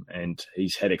to him, and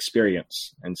he's had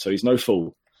experience, and so he's no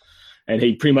fool. And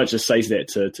he pretty much just says that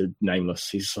to Nameless.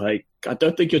 He's like, I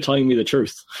don't think you're telling me the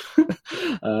truth.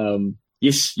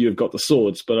 Yes, you've got the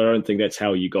swords, but I don't think that's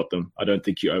how you got them. I don't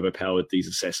think you overpowered these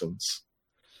assassins.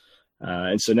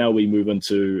 And so now we move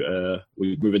into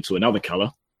another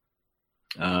color,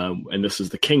 and this is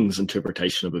the king's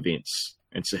interpretation of events.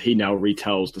 And so he now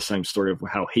retells the same story of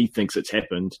how he thinks it's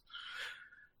happened.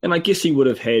 And I guess he would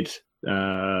have had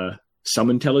some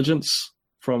intelligence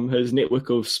from his network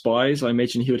of spies. I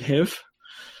imagine he would have.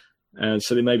 And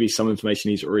so there may be some information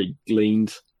he's already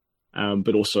gleaned,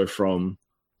 but also from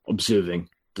observing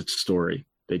the story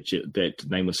that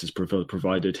Nameless has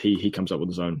provided. He comes up with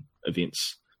his own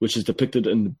events, which is depicted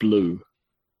in blue,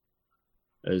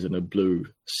 as in a blue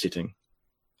setting.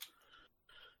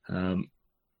 To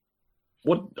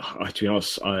be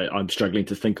honest, I'm struggling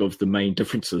to think of the main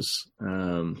differences.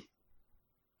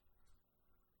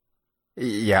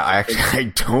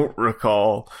 I don't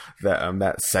recall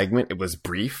that segment. It was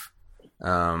brief.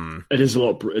 It is a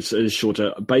lot. It is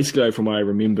shorter. Basically, from what I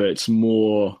remember, it's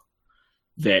more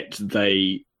that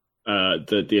they,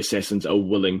 the assassins, are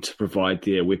willing to provide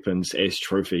their weapons as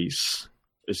trophies.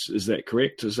 Is that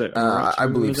correct? Is that right? I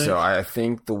believe so. I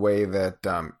think the way that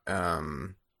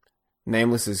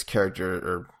Nameless's character,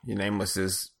 or Nameless,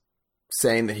 is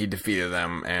saying that he defeated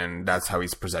them, and that's how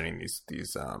he's presenting these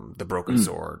the broken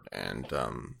sword and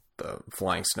the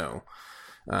flying snow.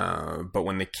 But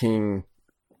when the king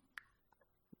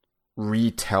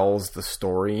retells the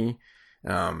story,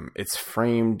 it's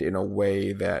framed in a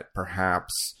way that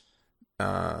perhaps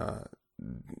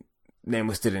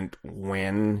Nameless didn't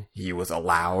win; he was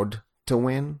allowed to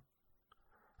win,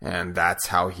 and that's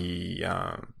how he.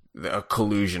 A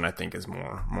collusion, I think, is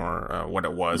more what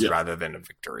it was rather than a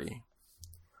victory.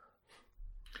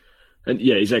 And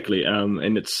yeah, exactly.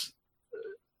 And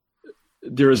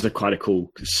there is quite a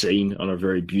cool scene on a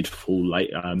very beautiful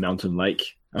mountain lake,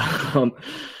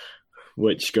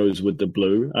 which goes with the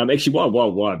blue. Actually,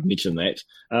 while I mentioned that,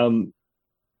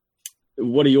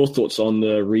 what are your thoughts on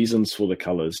the reasons for the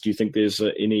colors? Do you think there's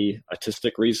any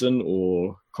artistic reason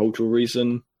or cultural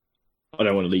reason? I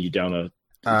don't want to lead you down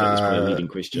that's probably a leading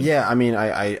question. Yeah, I mean,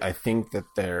 I think that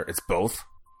it's both.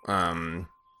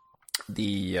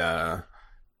 The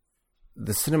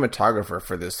cinematographer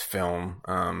for this film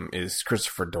is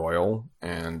Christopher Doyle,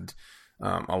 and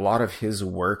a lot of his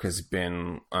work has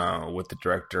been with the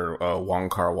director Wong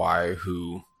Kar-wai,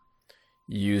 who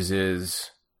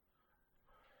uses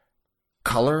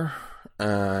color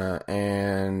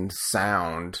and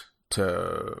sound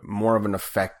to more of an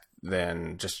effect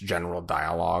than just general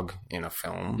dialogue in a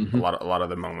film. Mm-hmm. A lot of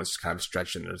the moments kind of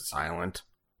stretch and they're silent,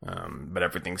 but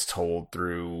everything's told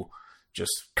through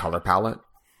just color palette.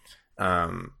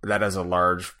 That has a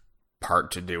large part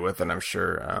to do with, and I'm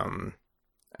sure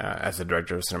as the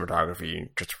director of cinematography,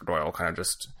 Christopher Doyle kind of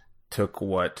just took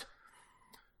what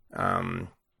the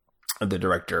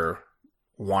director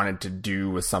wanted to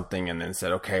do with something and then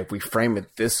said, okay, if we frame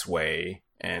it this way,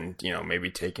 and maybe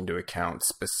take into account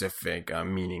specific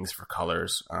meanings for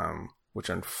colors, which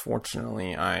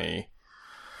unfortunately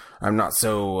I'm not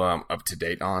so up to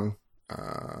date on.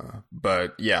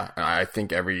 But yeah, I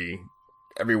think every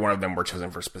one of them were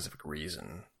chosen for a specific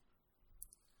reason.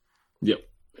 Yep.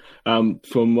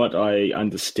 From what I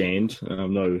understand,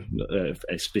 no,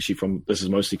 especially from this is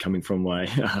mostly coming from my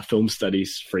film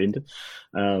studies friend.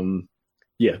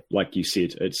 Yeah, like you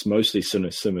said, it's mostly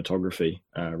cinematography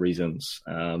reasons.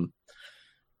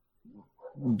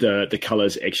 The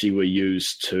colors actually were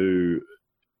used to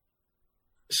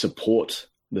support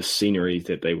the scenery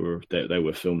that they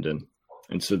were filmed in.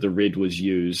 And so the red was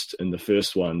used in the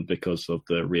first one because of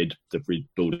the red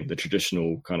building, the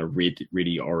traditional kind of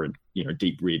reddy orange,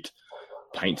 deep red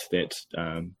paint that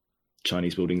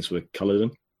Chinese buildings were colored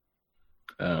in.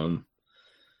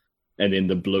 And then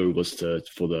the blue was for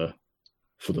the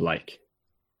lake,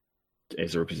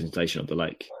 as a representation of the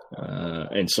lake,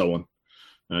 and so on.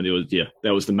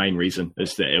 That was the main reason,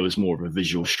 is that it was more of a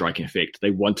visual striking effect.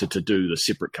 They wanted to do the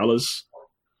separate colors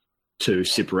to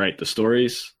separate the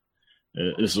stories.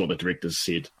 This is what the directors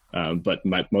said, but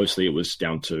mostly it was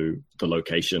down to the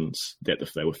locations that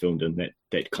they were filmed in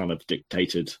that kind of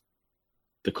dictated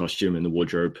the costume and the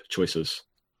wardrobe choices.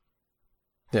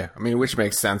 Yeah, I mean, which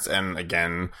makes sense. And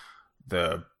again,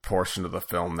 the portion of the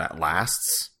film that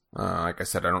lasts, like I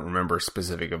said, I don't remember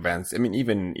specific events. I mean,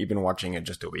 even watching it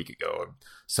just a week ago,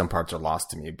 some parts are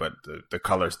lost to me, but the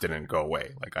colors didn't go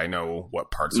away. Like, I know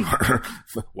what parts are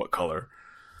what color.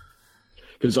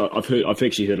 Because I've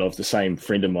actually heard of the same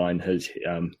friend of mine, his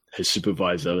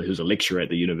supervisor, who's a lecturer at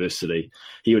the university.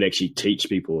 He would actually teach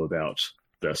people about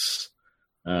this,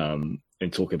 and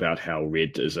talk about how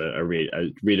red is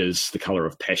red is the color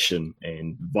of passion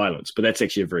and violence. But that's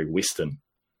actually a very Western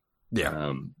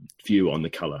view on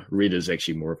the color. Red is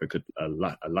actually more of a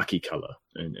lucky color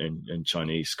in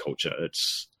Chinese culture.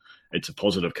 It's a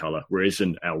positive color, whereas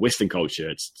in our Western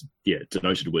culture, it's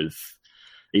denoted with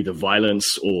either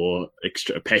violence or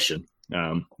extra passion.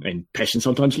 And passion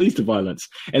sometimes leads to violence.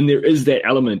 And there is that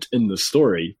element in the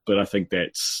story, but I think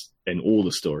that's in all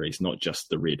the stories, not just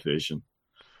the red version.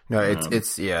 No,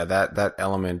 it's that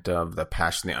element of the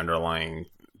passion, the underlying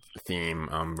theme,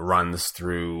 runs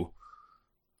through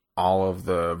all of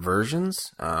the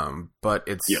versions. But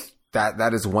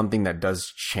that is one thing that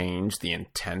does change the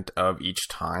intent of each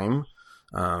time.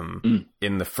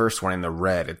 In the first one, in the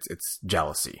red, it's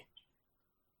jealousy.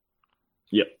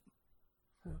 Yep.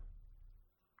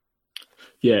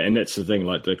 Yeah, and that's the thing,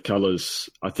 like the colors,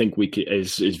 I think we can,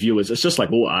 as viewers, it's just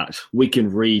like all art. We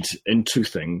can read into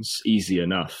things easy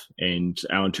enough, and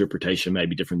our interpretation may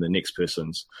be different than the next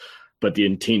person's. But the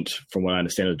intent, from what I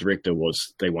understand, of the director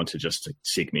was they wanted just to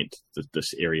segment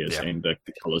this areas, and the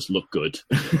colors look good.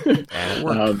 And it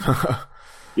worked.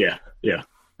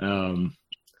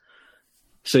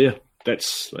 So yeah,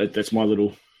 that's my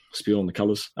little spiel on the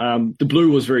colors. The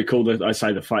blue was very cool. I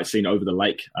say the fight scene over the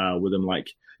lake with them like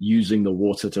using the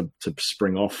water to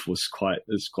spring off was quite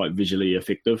visually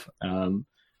effective,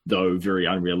 though very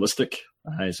unrealistic,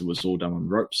 as it was all done on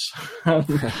ropes. But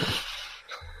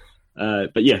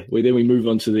yeah, then we move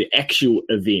on to the actual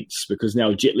events, because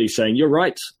now Jet Li's saying, "You're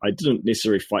right, I didn't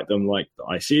necessarily fight them like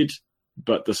I said,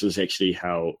 but this is actually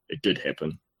how it did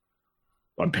happen."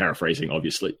 I'm paraphrasing,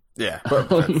 obviously. Yeah, but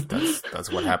that's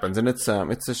what happens, and it's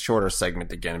a shorter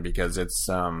segment again because it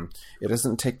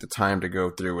doesn't take the time to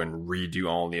go through and redo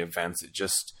all the events. It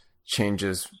just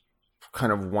changes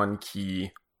kind of one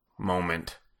key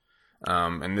moment,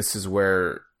 and this is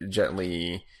where Jet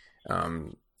Li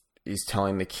he's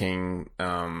telling the king,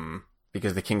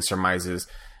 because the king surmises,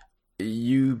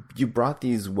 you brought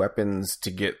these weapons to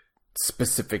get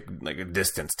specific like a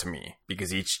distance to me,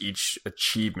 because each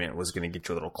achievement was going to get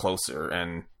you a little closer,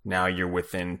 and now you're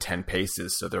within 10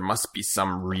 paces, so there must be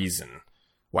some reason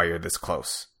why you're this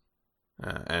close.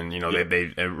 And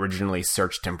they originally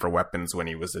searched him for weapons when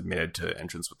he was admitted to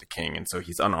entrance with the king, and so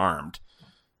he's unarmed,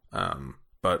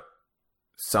 but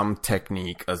some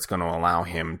technique is going to allow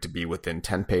him to be within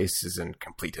 10 paces and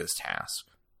complete his task.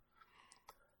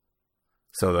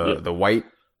 So the white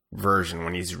version,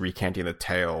 when he's recanting the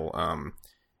tale,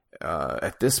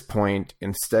 at this point,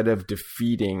 instead of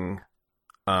defeating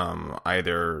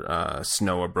either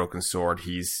Snow or Broken Sword,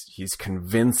 he's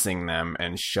convincing them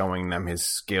and showing them his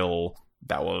skill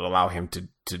that will allow him to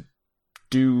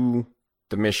do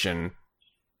the mission,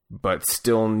 but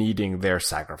still needing their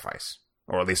sacrifice,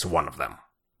 or at least one of them.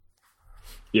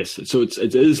 Yes, so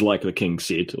it is like the king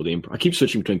said, or the emperor. I keep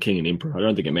switching between king and emperor. I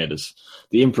don't think it matters.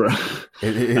 The emperor.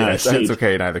 It's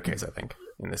okay in either case, I think,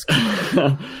 in this case.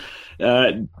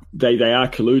 They are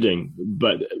colluding,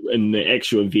 but in the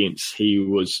actual events,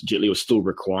 Jet Li was still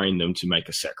requiring them to make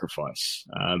a sacrifice.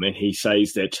 And he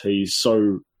says that he's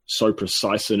so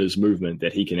precise in his movement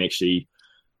that he can actually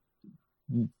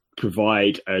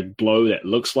provide a blow that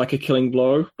looks like a killing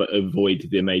blow, but avoid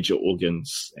their major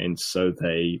organs, and so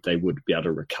they would be able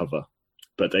to recover.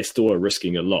 But they still are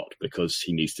risking a lot because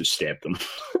he needs to stab them.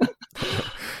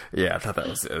 Yeah, I thought that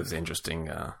was an interesting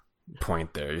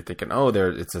point there. You're thinking, oh,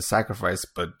 it's a sacrifice,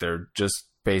 but they're just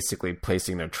basically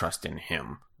placing their trust in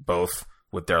him, both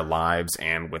with their lives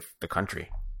and with the country.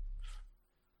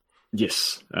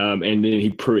 Yes, and then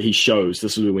he shows,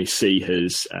 this is when we see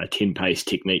his 10-pace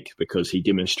technique, because he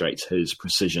demonstrates his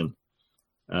precision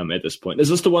at this point. Is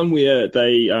this the one where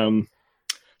they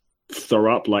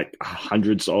throw up like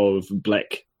hundreds of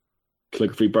black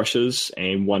calligraphy brushes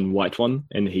and one white one,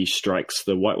 and he strikes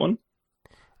the white one?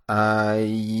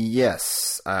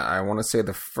 Yes. I want to say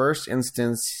the first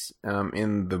instance,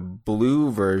 in the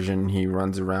blue version, he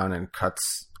runs around and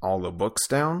cuts all the books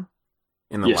down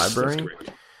in the library. That's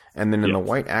correct. And then in the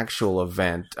white actual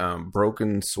event,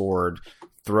 Broken Sword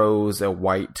throws a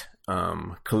white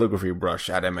calligraphy brush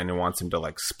at him, and he wants him to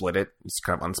like split it. It's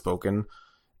kind of unspoken.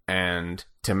 And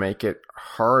to make it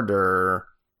harder,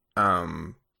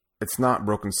 it's not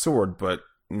Broken Sword, but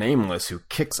Nameless, who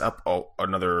kicks up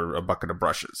a bucket of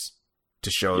brushes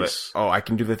to show that, I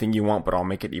can do the thing you want, but I'll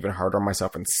make it even harder on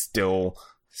myself and still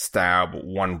stab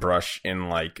one brush in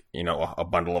like, a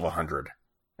bundle of 100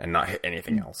 and not hit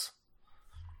anything else.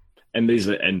 And these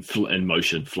are in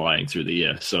motion, flying through the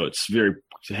air, so it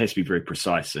has to be very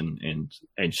precise and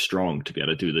strong to be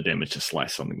able to do the damage to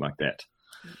slice something like that,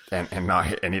 and not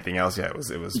hit anything else. Yeah, it was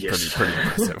pretty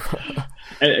impressive.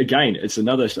 And again, it's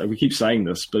another. We keep saying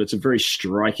this, but it's a very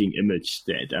striking image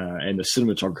that, and the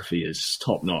cinematography is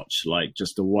top notch. Like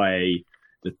just the way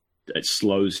that it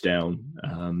slows down,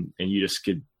 and you just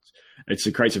get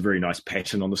it creates a very nice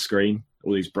pattern on the screen.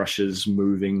 All these brushes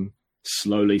moving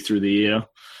slowly through the air.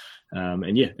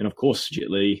 And of course, Jet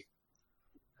Li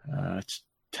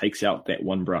takes out that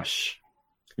one brush.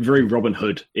 Very Robin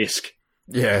Hood-esque.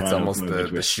 Yeah, it's almost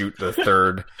the shoot the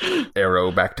third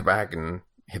arrow back to back and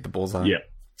hit the bullseye. Yeah,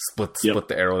 split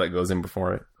the arrow that goes in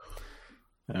before it.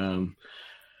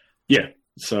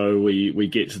 So we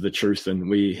get to the truth,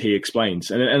 and he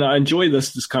explains, and I enjoy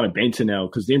this kind of banter now,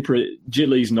 because the Emperor Jet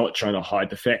Li's not trying to hide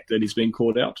the fact that he's been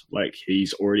called out. Like,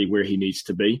 he's already where he needs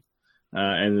to be.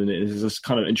 And then there's this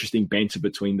kind of interesting banter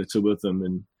between the two of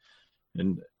them,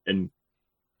 and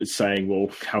it's saying, well,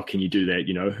 how can you do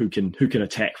that? Who can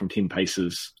attack from 10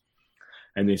 paces?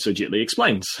 And then so Jet Li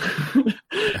explains,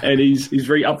 and he's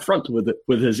very upfront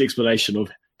with his explanation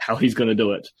of how he's going to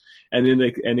do it. And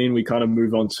then we kind of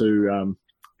move on to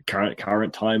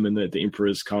current time, and the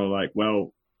Emperor's kind of like,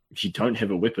 well, if you don't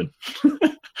have a weapon,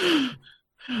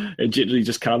 and Jet Li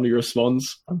just calmly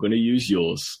responds, I'm going to use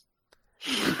yours.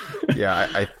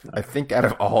 Yeah, I think out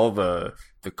of all the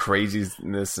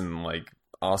craziness and like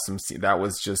awesome scene, that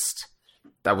was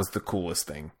the coolest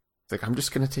thing. It's like, I'm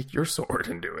just gonna take your sword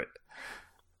and do it.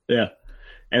 Yeah,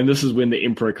 and this is when the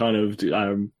Emperor kind of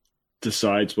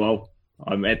decides, well,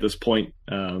 I'm at this point,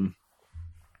 and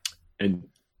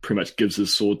pretty much gives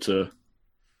his sword to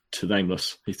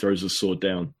Nameless. He throws his sword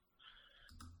down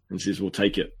and says, "We'll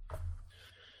take it."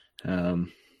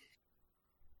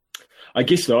 I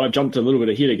guess, though, I've jumped a little bit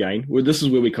ahead again. Well, this is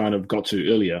where we kind of got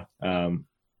to earlier,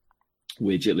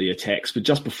 where Jet Li attacks. But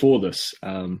just before this,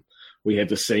 we have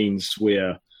the scenes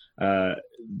where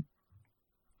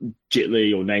Jet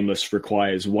Li or Nameless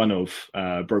requires one of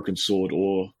Broken Sword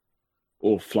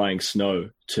or Flying Snow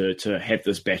to have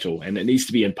this battle. And it needs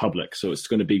to be in public, so it's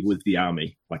going to be with the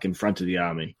army, like in front of the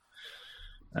army,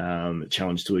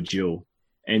 challenge to a duel.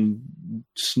 And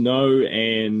Snow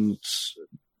and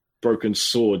Broken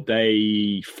Sword,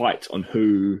 they fight on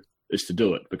who is to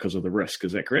do it because of the risk.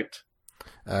 Is that correct?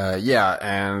 Yeah,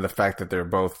 and the fact that they're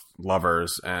both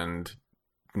lovers and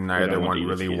neither one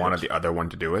really wanted the other one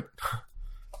to do it.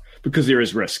 Because there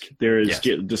is risk. There is,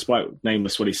 yes. Despite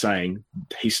Nameless what he's saying,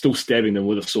 he's still stabbing them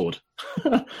with a sword.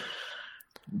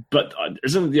 But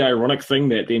isn't it the ironic thing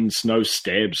that then Snow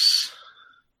stabs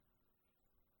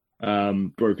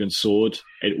Broken Sword,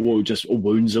 and just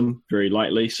wounds him very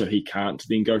lightly, so he can't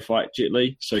then go fight Jet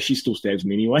Li. So she still stabs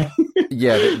him anyway.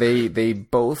 Yeah, they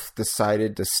both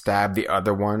decided to stab the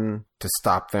other one to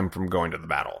stop them from going to the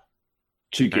battle.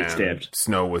 To get stabbed.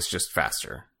 Snow was just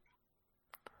faster.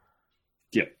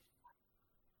 Yep.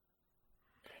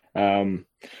 And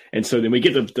so then we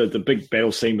get the big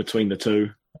battle scene between the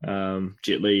two,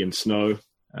 Jet Li and Snow,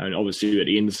 and obviously it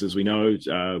ends, as we know,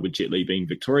 with Jet Li being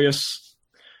victorious.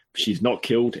 She's not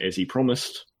killed, as he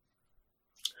promised.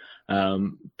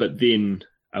 But then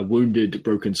a wounded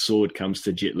Broken Sword comes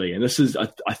to Jet Li. And this is,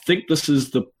 I think this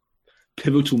is the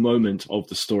pivotal moment of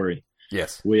the story.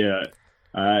 Yes. Where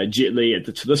Jet Li,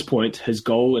 to this point, his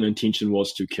goal and intention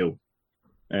was to kill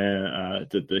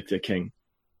the king.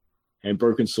 And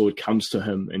Broken Sword comes to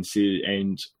him and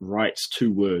writes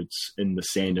 2 words in the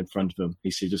sand in front of him. He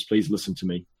said, "Just please listen to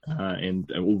me, and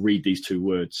we'll read these 2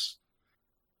 words."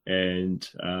 And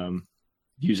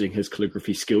using his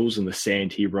calligraphy skills in the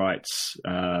sand, he writes,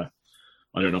 I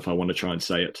don't know if I want to try and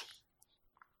say it.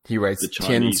 He writes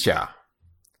Tianxia.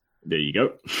 There you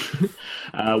go.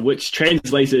 Which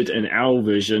translated in our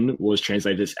version was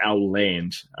translated as our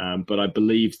land. But I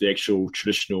believe the actual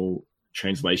traditional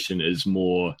translation is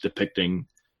more depicting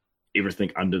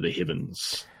everything under the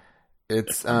heavens.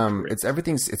 It's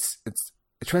everything's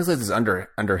it translates as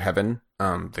under heaven.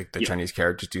 The Chinese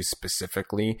characters do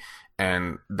specifically,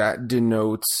 and that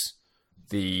denotes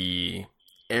the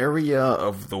area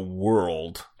of the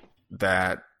world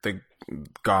that the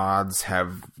gods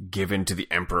have given to the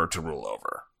emperor to rule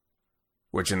over,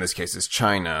 which in this case is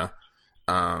China.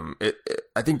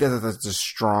 I think that's a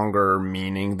stronger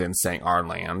meaning than saying our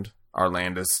land. Our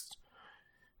land is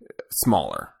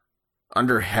smaller.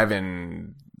 Under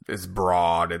heaven is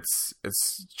broad. It's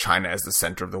China as the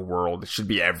center of the world. It should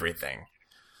be everything.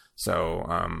 So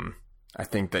I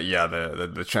think that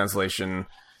the translation,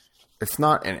 it's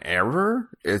not an error.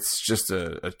 It's just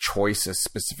a choice, a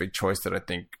specific choice that I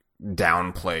think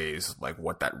downplays like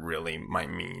what that really might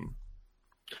mean.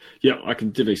 Yeah, I can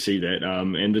definitely see that.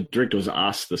 And the director was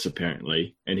asked this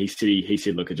apparently, and he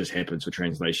said, "Look, it just happens for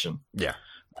translation." Yeah.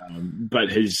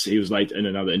 But he was like in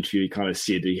another interview, he kind of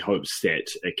said he hopes that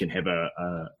it can have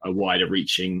a wider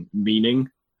reaching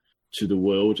meaning to the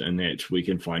world, and that we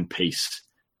can find peace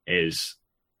as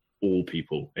all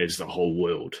people, as the whole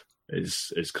world,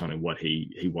 is kind of what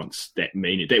he wants that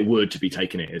meaning, that word to be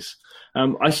taken as.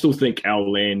 I still think our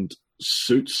land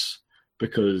suits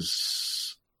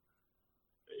because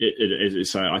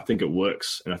I think it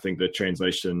works, and I think the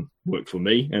translation worked for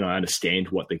me, and I understand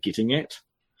what they're getting at.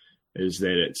 Is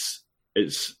that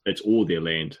it's all their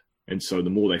land, and so the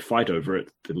more they fight over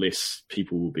it, the less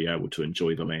people will be able to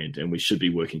enjoy the land, and we should be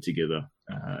working together,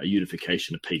 a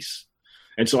unification, a peace.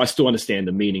 And so I still understand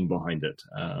the meaning behind it,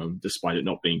 despite it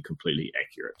not being completely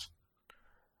accurate.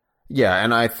 Yeah,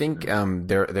 and I think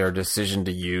their decision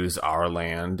to use our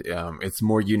land, it's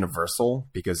more universal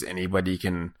because anybody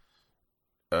can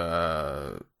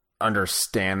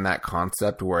understand that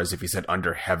concept, whereas if you said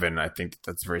under heaven, I think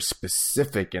that's very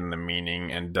specific in the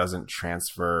meaning and doesn't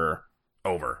transfer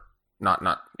over, not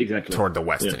exactly toward the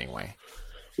West anyway.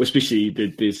 Well, especially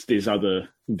there's other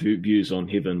views on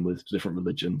heaven with different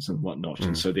religions and whatnot,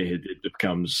 and so it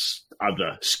becomes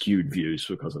other skewed views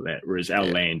because of that. Whereas our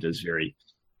land is very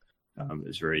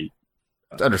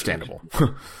understandable.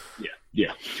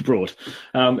 Yeah, broad.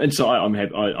 And so I'm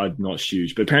happy. I'm not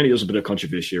huge, but apparently there's a bit of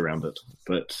controversy around it.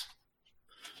 But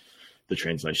the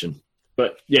translation.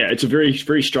 But yeah, it's a very,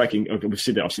 very striking. I've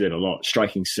said that a lot.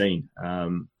 Striking scene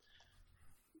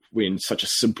when such a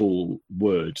simple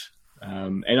word.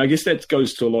 And I guess that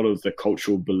goes to a lot of the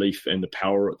cultural belief and the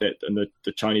power that in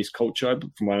the Chinese culture,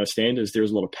 from what I understand, is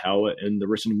there's a lot of power in the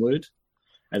written word,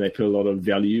 and they put a lot of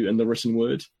value in the written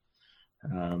word.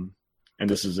 And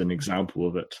this is an example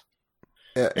of it.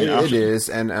 It is,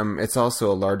 and it's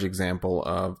also a large example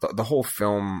of the whole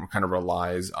film kind of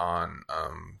relies on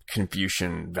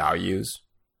Confucian values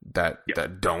that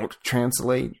don't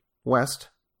translate West.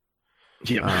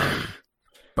 Yeah.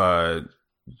 But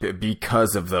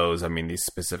because of those, I mean, these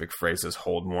specific phrases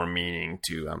hold more meaning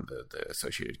to the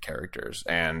associated characters,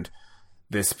 and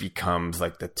this becomes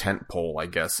like the tentpole, I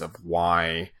guess, of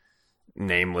why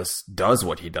Nameless does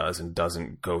what he does and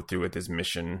doesn't go through with his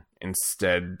mission,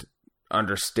 instead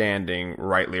understanding,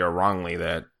 rightly or wrongly,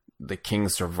 that the king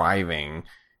surviving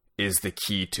is the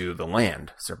key to the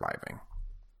land surviving.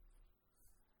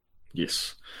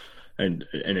 Yes. And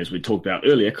as we talked about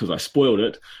earlier, because I spoiled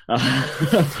it,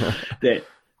 that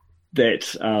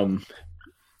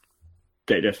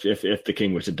if the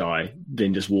king were to die,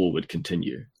 then this war would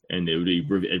continue, and it would be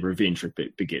revenge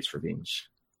begets revenge,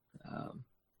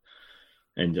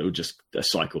 and it would just a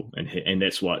cycle, and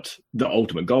that's what the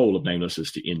ultimate goal of Nameless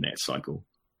is, to end that cycle.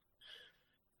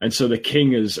 And so the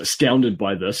king is astounded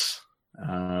by this,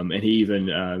 and he even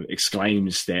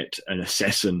exclaims that an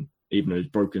assassin, even a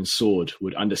broken sword,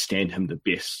 would understand him the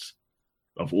best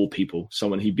of all people.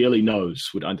 Someone he barely knows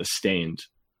would understand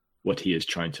what he is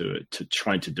trying to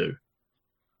do.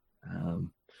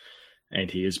 And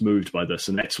he is moved by this,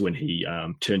 and that's when he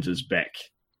turns his back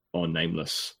on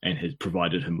Nameless and has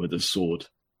provided him with his sword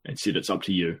and said, "It's up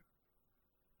to you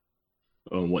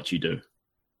on what you do."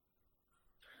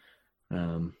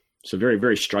 So very,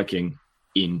 very striking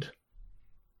end.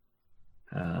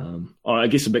 I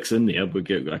guess a bit's in there.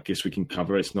 I guess we can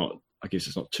cover it. I guess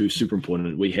it's not too super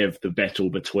important. We have the battle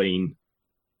between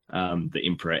the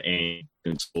Emperor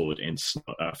and Sword and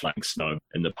Flying Snow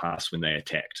in the past when they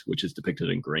attacked, which is depicted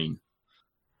in green.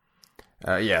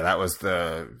 Yeah, that was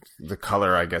the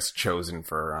color, I guess, chosen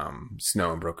for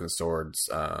Snow and Broken Swords.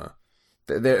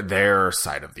 Their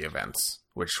side of the events,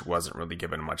 which wasn't really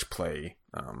given much play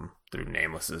through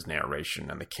Nameless's narration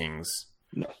and the King's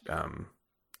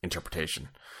interpretation.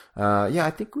 Yeah, I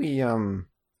think we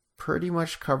pretty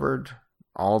much covered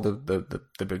all the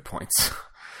big points.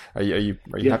 Are you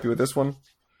happy with this one?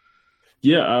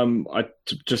 Yeah,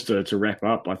 just to wrap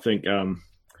up, I think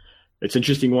it's an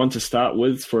interesting one to start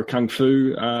with for a Kung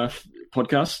Fu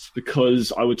podcast,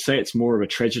 because I would say it's more of a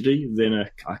tragedy than a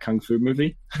Kung Fu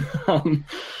movie.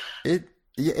 It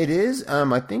is,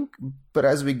 I think, but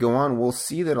as we go on, we'll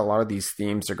see that a lot of these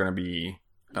themes are going to be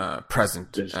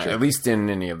present, at least in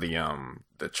any of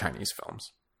the Chinese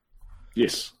films.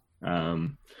 Yes.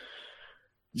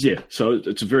 Yeah, so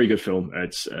it's a very good film.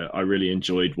 I really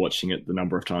enjoyed watching it the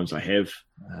number of times I have.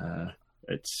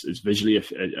 It's visually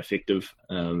effective.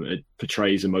 It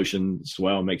portrays emotions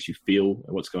well, makes you feel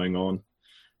what's going on.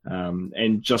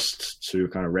 And just to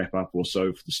kind of wrap up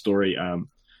also for the story,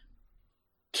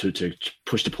 to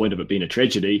push the point of it being a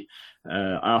tragedy,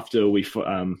 after we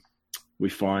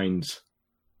find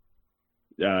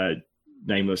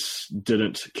Nameless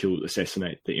didn't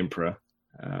assassinate the Emperor,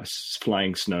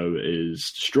 Flying Snow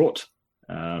is distraught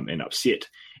and upset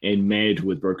and mad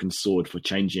with Broken Sword for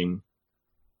changing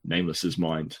Nameless's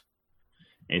mind.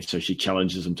 And so she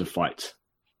challenges him to fight.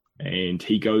 And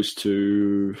he goes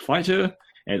to fight her.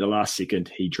 And at the last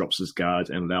second, he drops his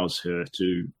guard and allows her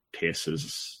to pierce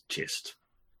his chest.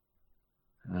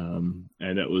 And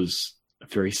it was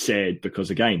very sad because,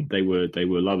 again, they were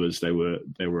lovers. They were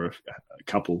a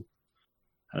couple.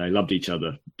 And they loved each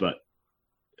other. But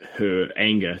her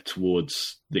anger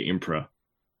towards the Emperor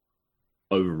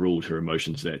overruled her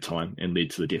emotions at that time and led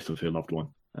to the death of her loved one,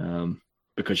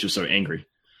 because she was so angry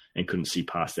and couldn't see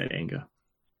past that anger.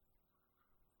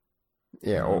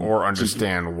 Yeah, or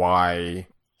understand why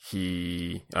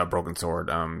he, Broken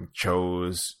Sword,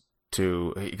 chose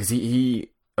to, because he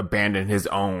abandoned his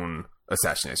own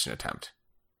assassination attempt.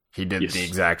 He did the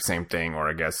exact same thing, or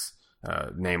I guess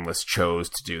Nameless chose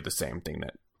to do the same thing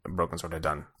that Broken Sword had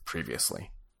done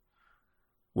previously,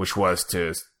 which was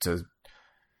to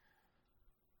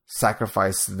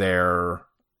sacrifice their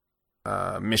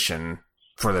mission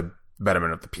for the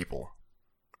betterment of the people,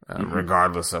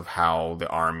 regardless of how the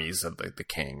armies of the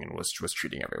king and was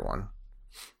treating everyone.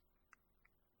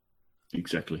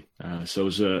 Exactly. So it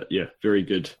was very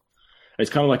good. It's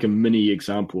kind of like a mini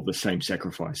example of the same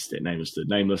sacrifice that Nameless did.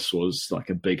 Nameless was like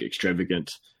a big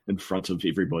extravagant in front of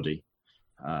everybody,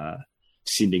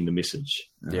 sending the message.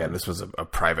 Yeah, this was a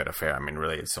private affair. I mean,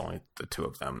 really, it's only the two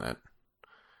of them that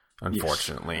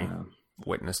unfortunately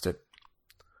witnessed it.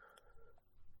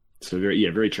 So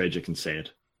very tragic and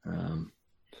sad.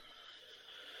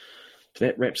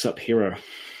 That wraps up Hero.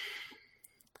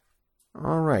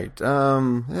 All right.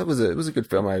 It was a good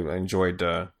film. I enjoyed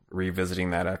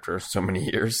revisiting that after so many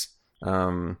years.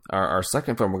 Our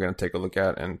second film we're going to take a look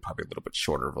at, and probably a little bit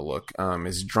shorter of a look,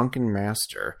 is Drunken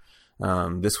Master.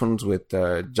 This one's with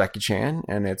Jackie Chan,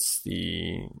 and it's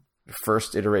the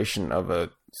first iteration of a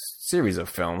series of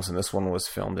films, and this one was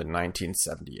filmed in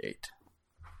 1978.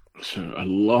 So a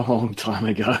long time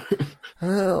ago.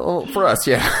 Well, for us,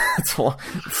 yeah. It's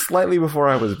slightly before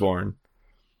I was born.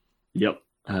 Yep.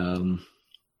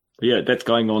 That's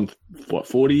going on,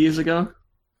 40 years ago?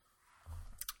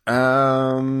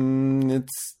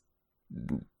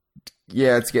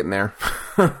 It's getting there.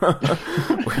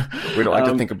 We don't like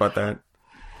to think about that.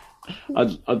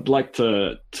 I'd like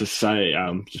to say,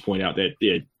 just point out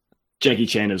that Jackie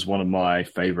Chan is one of my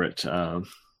favorite.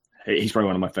 He's probably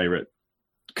one of my favorite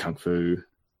kung fu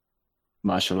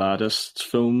martial artist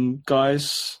film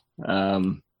guys. I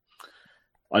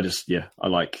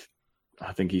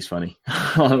think he's funny.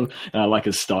 And I like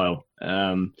his style.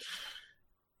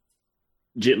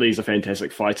 Jet Li's a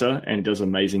fantastic fighter and he does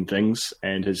amazing things,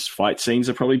 and his fight scenes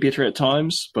are probably better at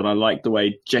times, but I like the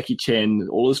way Jackie Chan,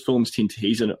 all his films tend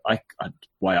to,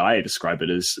 way I describe it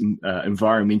as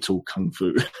environmental kung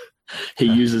fu. He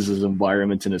uses his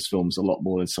environment in his films a lot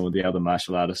more than some of the other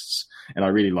martial artists, and I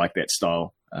really like that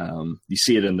style. You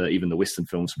see it in even the Western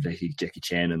films from Jackie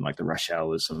Chan and like the Rush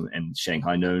Hours and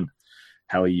Shanghai Noon,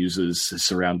 how he uses his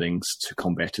surroundings to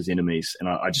combat his enemies, and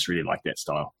I just really like that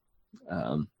style.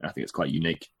 I think it's quite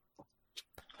unique.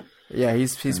 Yeah,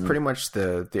 he's pretty much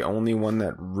the only one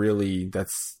that really,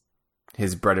 that's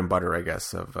his bread and butter, I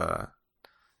guess, of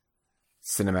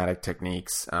cinematic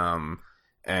techniques.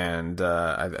 And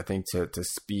I think to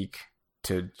speak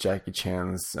to Jackie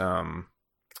Chan's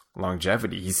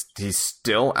longevity, he's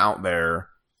still out there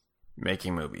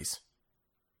making movies.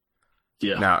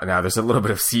 Yeah. Now there's a little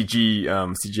bit of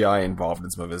CGI involved in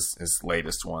some of his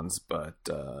latest ones, but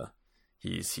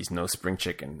he's no spring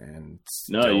chicken, and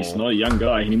no, he's not a young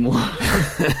guy anymore.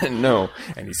 No,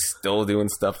 and he's still doing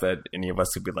stuff that any of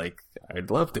us would be like, I'd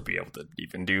love to be able to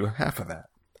even do half of that.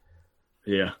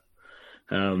 Yeah.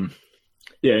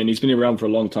 Yeah, and he's been around for a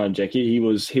long time, Jackie. He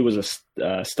was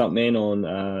a stuntman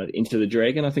on Enter the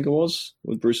Dragon, I think it was,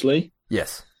 with Bruce Lee.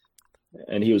 Yes.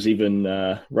 And he was even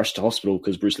rushed to hospital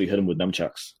because Bruce Lee hit him with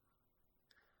nunchucks.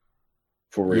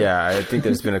 For real. Yeah, I think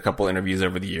there's been a couple interviews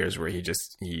over the years where he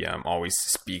always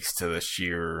speaks to the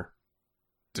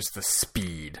the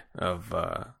speed of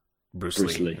Bruce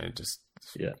Lee. It's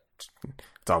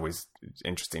always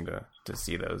interesting to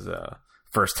see those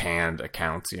firsthand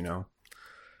accounts, you know.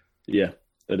 Yeah,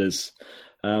 it is.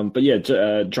 But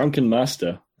yeah, Drunken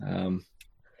Master.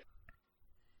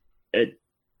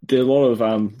 There are a lot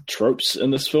of tropes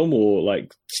in this film, or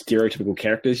like stereotypical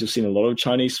characters. You've seen a lot of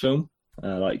Chinese film.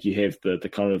 Like you have the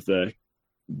kind of the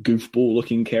goofball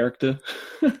looking character.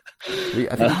 I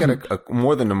think we got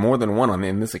more than one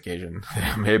in this occasion.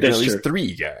 Maybe at least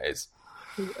three guys.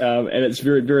 And it's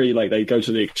very, very like they go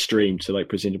to the extreme to like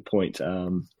present a point.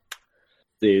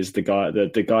 There's the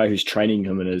guy who's training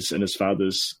him in his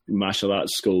father's martial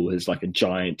arts school is like a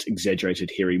giant,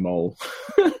 exaggerated, hairy mole.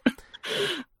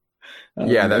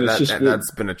 Yeah,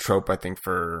 that's been a trope, I think,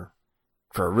 for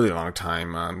a really long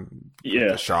time.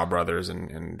 The Shaw Brothers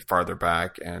and farther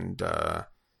back, and the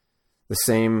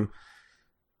same.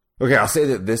 Okay, I'll say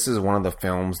that this is one of the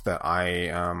films that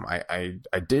I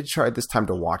did try this time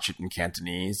to watch it in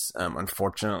Cantonese.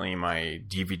 Unfortunately, my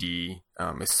DVD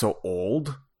is so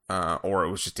old, or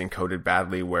it was just encoded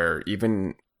badly, where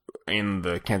even in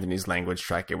the Cantonese language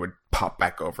track, it would pop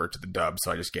back over to the dub.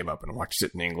 So I just gave up and watched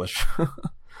it in English.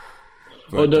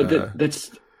 But, that's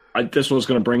what I was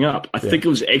going to bring up. I think it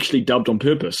was actually dubbed on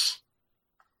purpose,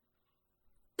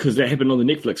 because that happened on the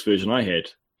Netflix version I had.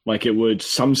 Like it would,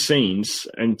 some scenes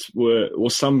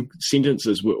some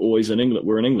sentences were always in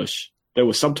English. They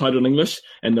were subtitled in English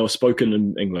and they were spoken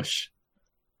in English.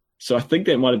 So I think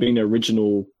that might have been the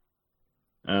original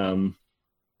plan,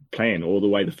 or the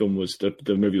way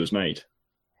the movie was made.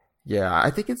 Yeah, I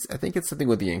think it's something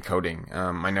with the encoding.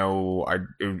 I know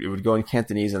it would go in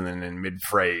Cantonese and then in mid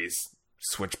phrase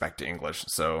switch back to English.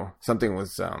 So something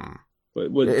was.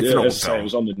 It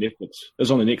was on the Netflix. It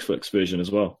was on the Netflix version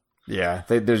as well. Yeah,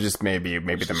 there's just maybe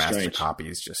the master copy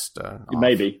is just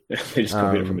maybe they just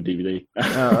copied it from a DVD.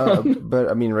 But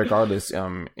I mean, regardless,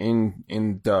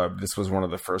 in dub, this was one of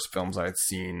the first films I had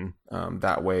seen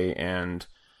that way, and.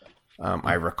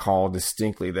 I recall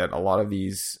distinctly that a lot of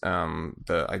these,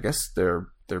 I guess they're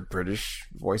British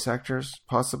voice actors,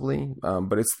 possibly,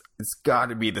 but it's got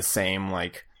to be the same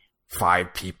like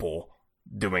 5 people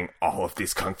doing all of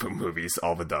these kung fu movies,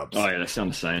 all the dubs. Oh yeah, they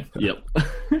sound the same. Yep,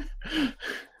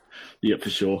 yep, for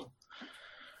sure.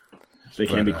 They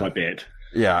can be quite bad.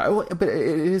 Yeah, but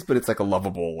it is. But it's like a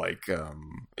lovable, like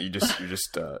you just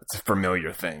it's a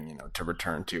familiar thing, you know, to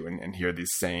return to and hear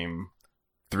these same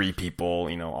 3 people,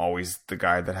 you know, always the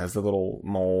guy that has the little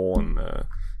mole and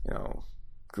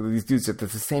these dudes, it's the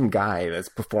same guy that's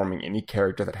performing any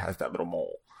character that has that little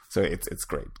mole. So it's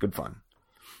great. Good fun.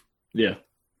 Yeah.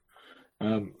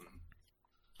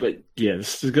 But yeah,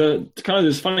 this is good. Kind of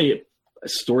this funny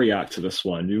story arc to this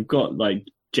one. You've got like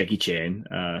Jackie Chan,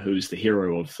 who's the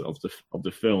hero of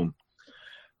the film,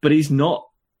 but he's not.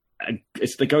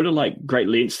 They go to like great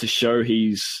lengths to show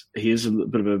he is a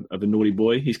bit of a naughty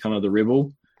boy. He's kind of the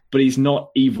rebel, but he's not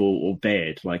evil or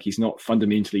bad. Like he's not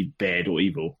fundamentally bad or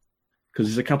evil. Because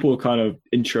there's a couple of kind of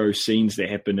intro scenes that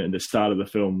happen at the start of the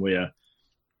film where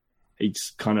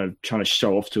he's kind of trying to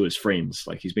show off to his friends.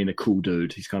 Like he's being a cool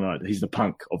dude. He's kind of like, he's the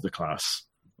punk of the class.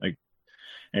 Like,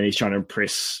 and he's trying to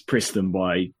impress them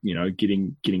by, you know,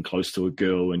 getting close to a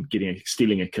girl and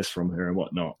stealing a kiss from her and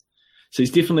whatnot. So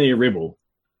he's definitely a rebel.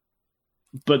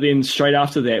 But then straight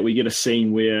after that, we get a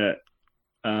scene where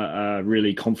a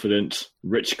really confident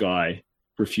rich guy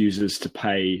refuses to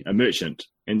pay a merchant.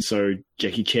 And so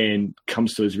Jackie Chan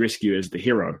comes to his rescue as the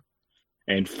hero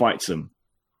and fights him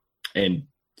and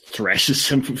thrashes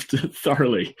him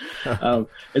thoroughly.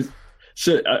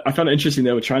 So I found it interesting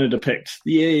they were trying to depict,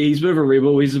 he's a bit of a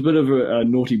rebel, he's a bit of a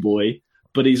naughty boy,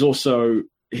 but he's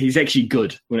actually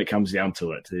good when it comes down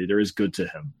to it. There is good to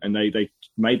him. And they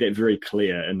made that very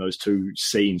clear in those 2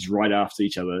 scenes right after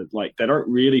each other. Like they don't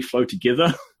really flow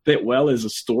together that well as a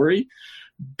story,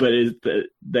 but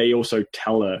they also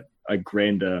tell a a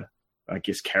grander, I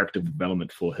guess, character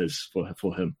development for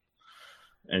him.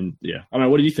 And yeah, I mean,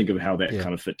 what do you think of how that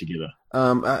kind of fit together?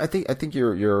 I think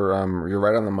you're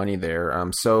right on the money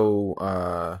there. So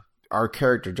our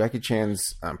character Jackie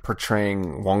Chan's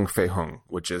portraying Wong Fei Hung,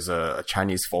 which is a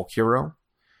Chinese folk hero,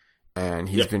 and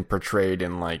he's been portrayed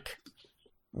in like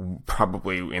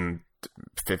probably in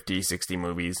 50, 60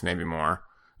 movies, maybe more.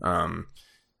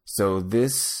 So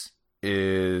this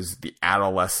is the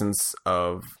adolescence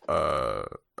of a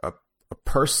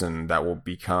person that will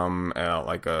become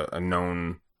like a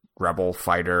known rebel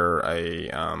fighter,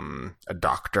 a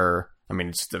doctor. I mean,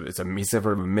 it's a sort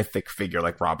of a mythic figure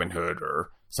like Robin Hood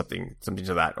or something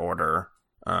to that order,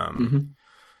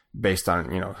 based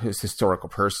on, you know, his historical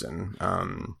person.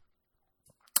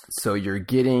 So you're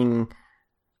getting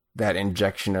that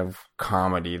injection of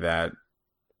comedy that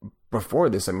before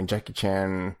this, I mean, Jackie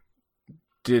Chan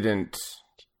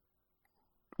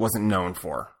wasn't known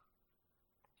for.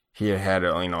 He had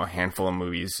a handful of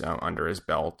movies under his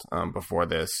belt before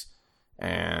this,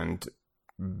 and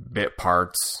bit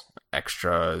parts,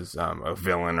 extras, a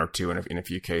villain or two in a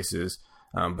few cases.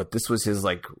 But this was his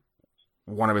like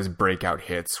one of his breakout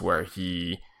hits where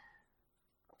the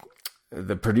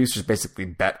producers basically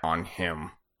bet on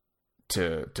him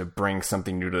to bring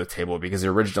something new to the table, because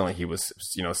originally he was,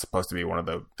 you know, supposed to be one of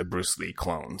the Bruce Lee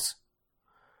clones.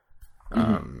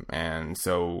 And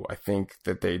so I think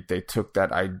that they took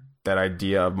that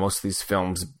idea of most of these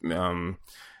films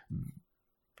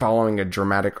following a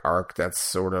dramatic arc that's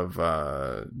sort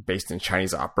of based in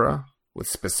Chinese opera with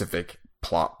specific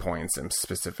plot points and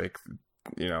specific,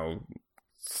 you know,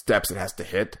 steps it has to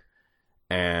hit,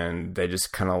 and they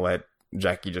just kind of let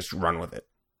Jackie just run with it,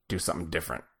 do something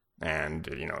different, and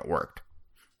you know, it worked.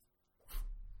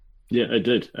 Yeah, it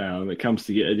did. It comes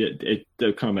together. It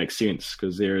kind of makes sense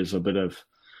because there is a bit of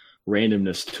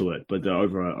randomness to it, but the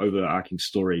overarching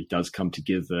story does come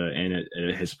together, and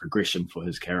it has a progression for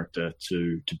his character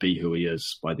to be who he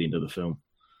is by the end of the film.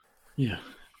 Yeah.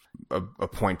 A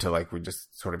point to like, we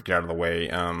just sort of get out of the way.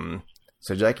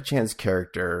 So Jackie Chan's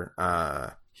character,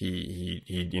 he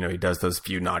you know, he does those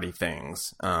few naughty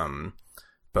things.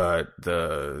 But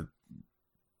the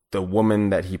woman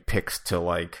that he picks to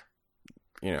like,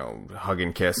 you know, hug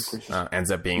and kiss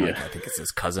ends up being like, I think it's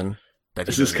his cousin.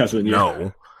 It's his cousin,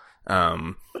 no.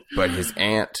 But his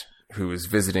aunt, who is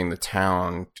visiting the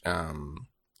town,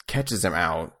 catches him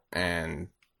out and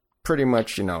pretty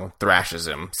much, you know, thrashes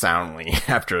him soundly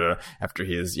after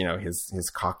he is, you know,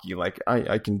 his cocky, like,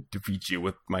 I can defeat you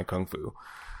with my kung fu.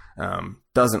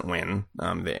 Doesn't win.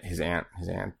 His aunt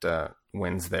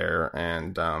wins there,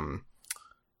 and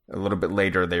a little bit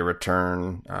later they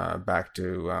return back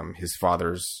to his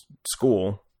father's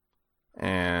school,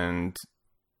 and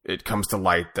it comes to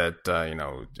light that you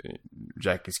know,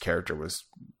 Jackie's character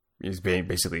he's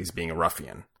being a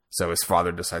ruffian. So his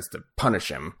father decides to punish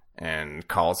him and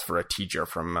calls for a teacher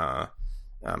from out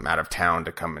of town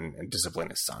to come and discipline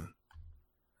his son.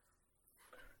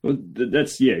 Well,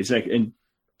 that's exactly. And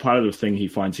part of the thing he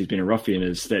finds he's been a ruffian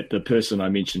is that the person I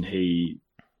mentioned he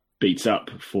beats up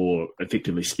for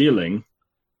effectively stealing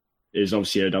is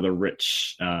obviously another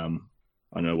rich, I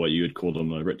don't know what you would call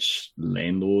them, a rich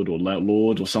landlord or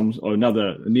lord or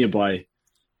another nearby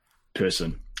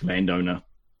person, landowner.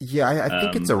 Yeah, I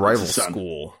think it's a rival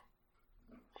school.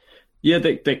 Yeah,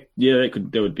 that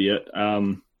would be it.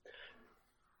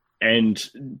 And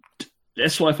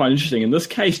that's what I find interesting. In this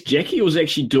case, Jackie was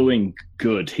actually doing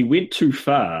good. He went too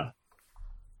far,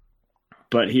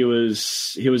 but he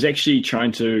was actually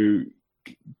trying to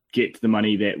get the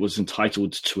money that was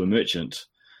entitled to a merchant.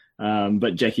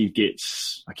 But Jackie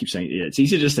gets, I keep saying, it's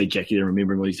easier to just say Jackie than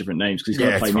remembering all these different names because he's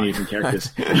got to play many different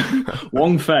characters.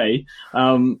 Wong Fei,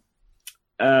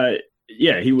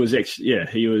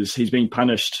 he's being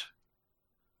punished.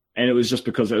 And it was just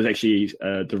because it was actually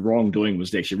the wrongdoing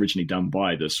was actually originally done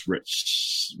by this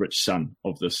rich son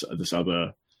of this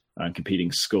other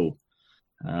competing school.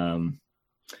 And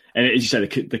as you say,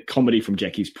 the comedy from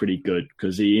Jackie's pretty good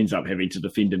because he ends up having to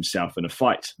defend himself in a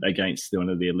fight against one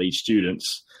of their lead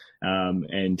students.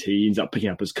 And he ends up picking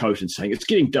up his coat and saying, it's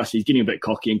getting dusty. He's getting a bit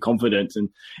cocky and confident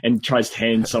and tries to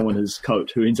hand someone his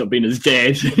coat who ends up being his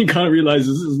dad. He kind of realizes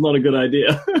this is not a good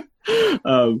idea.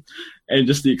 And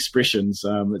just the expressions,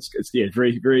 it's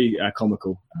very, very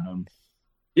comical.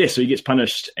 So he gets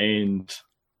punished, and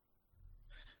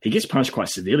he gets punished quite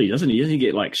severely, doesn't he? Doesn't he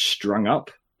get like strung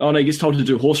up? Oh no, he gets told to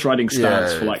do horse riding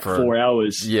stunts for 4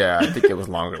 hours. Yeah, I think it was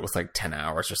longer. It was like 10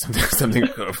 hours or something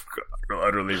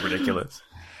utterly ridiculous.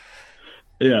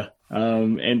 Yeah,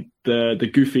 and the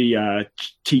goofy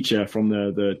teacher from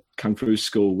the kung fu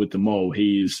school with the mole,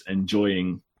 he's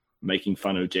enjoying making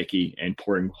fun of Jackie and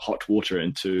pouring hot water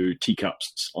into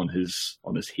teacups on his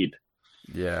head.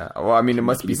 Yeah. Well, I mean, it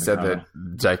must be said that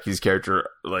Jackie's character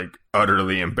like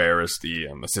utterly embarrassed the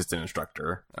assistant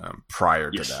instructor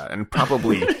prior to that, and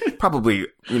probably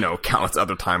countless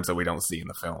other times that we don't see in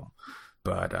the film.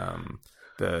 But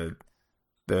that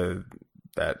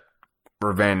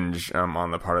revenge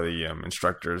on the part of the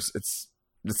instructors, it's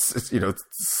it's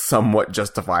somewhat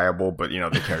justifiable, but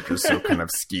the character's so kind of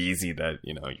skeezy that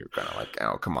you're kind of like,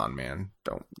 oh, come on, man,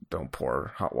 don't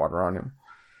pour hot water on him.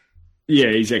 Yeah,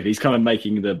 exactly. He's kind of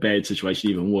making the bad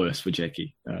situation even worse for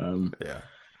Jackie. And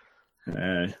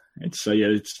so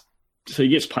so he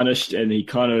gets punished, and he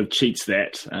kind of cheats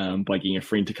that by getting a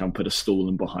friend to come put a stool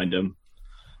in behind him,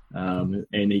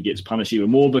 and he gets punished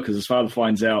even more because his father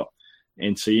finds out,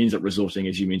 and so he ends up resorting,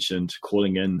 as you mentioned,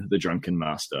 calling in the drunken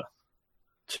master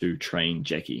to train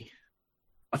Jackie.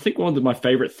 I think one of my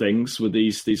favorite things with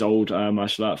these old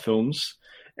martial art films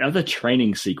are the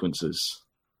training sequences.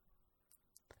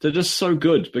 They're just so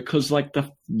good because they're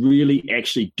really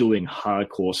actually doing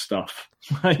hardcore stuff.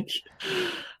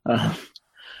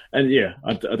 And yeah,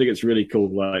 I think it's really cool.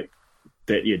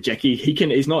 That, yeah, Jackie,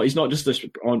 he's not just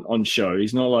on show.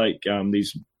 He's not like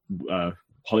these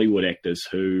Hollywood actors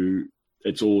who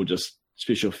it's all just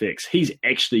special effects. He's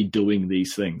actually doing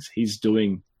these things. He's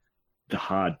doing the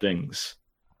hard things.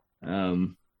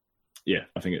 Yeah,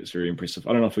 I think it's very impressive.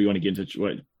 I don't know if we want to get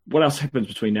into what else happens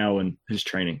between now and his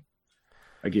training.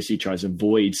 I guess he tries and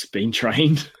avoids being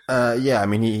trained. Yeah, I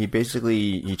mean, he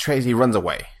basically he runs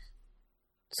away.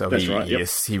 So that's right. Yep.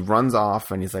 He runs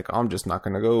off, and he's like, oh, I'm just not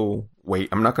going to go wait.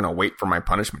 I'm not going to wait for my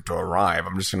punishment to arrive.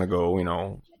 I'm just going to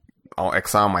go, I'll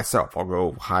exile myself. I'll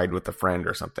go hide with a friend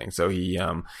or something. So he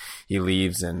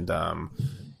leaves, and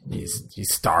he's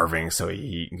starving. So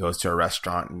he goes to a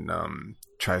restaurant and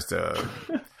tries to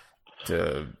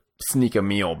sneak a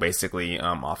meal, basically,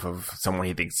 off of someone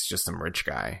he thinks is just some rich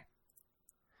guy.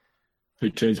 Who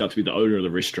turns out to be the owner of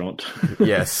the restaurant.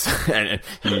 Yes, and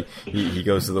he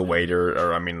goes to the waiter,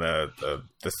 or I mean the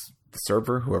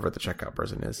server, whoever the checkout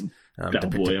person is,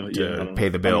 to pay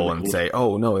the bill and say,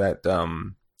 "Oh no, that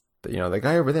the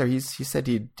guy over there, he said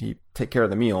he'd take care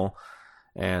of the meal,"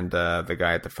 and the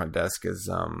guy at the front desk is,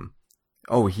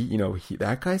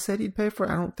 that guy said he'd pay for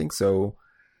it? I don't think so.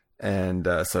 And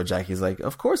so Jackie's like,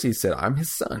 of course he said, I'm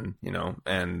his son,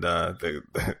 and the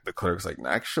clerk's like,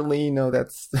 actually, no,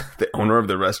 that's the owner of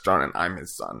the restaurant and I'm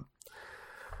his son.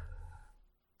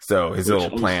 So his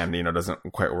little plan, doesn't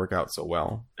quite work out so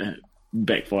well.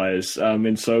 Backfires.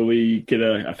 And so we get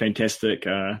a fantastic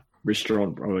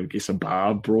restaurant, or I guess a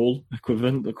bar brawl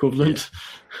equivalent. Yeah.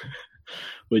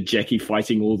 With Jackie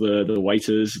fighting all the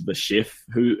waiters, the chef,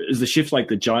 who is the chef, like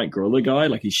the giant gorilla guy,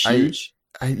 like he's huge.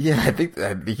 I think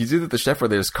he's either the chef or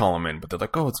they just call him in, but they're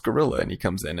like, oh, it's Gorilla. And he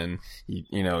comes in and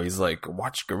he's like,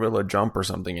 watch Gorilla jump or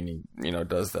something. And he,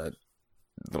 does that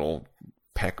little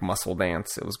pec muscle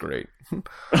dance. It was great.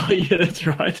 Oh, yeah, that's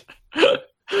right.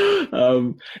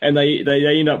 And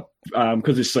they end up,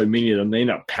 because there's so many of them, they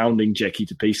end up pounding Jackie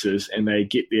to pieces, and they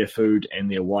get their food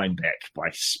and their wine back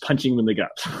by punching them in the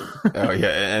gut. Oh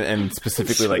yeah, and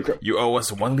specifically like, you owe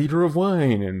us 1 liter of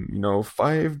wine and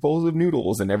 5 bowls of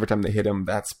noodles, and every time they hit him,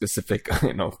 that specific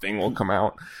thing will come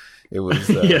out. It was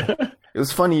It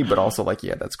was funny, but also like,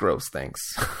 yeah, that's gross. Thanks.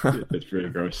 It's very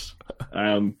gross.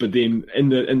 But then in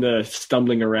the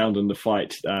stumbling around in the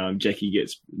fight, Jackie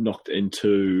gets knocked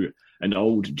into an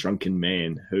old drunken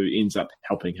man who ends up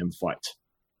helping him fight.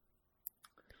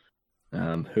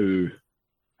 Who,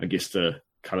 I guess to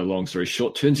cut a long story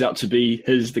short, turns out to be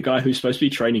the guy who's supposed to be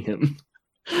training him.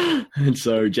 And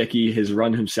so Jackie has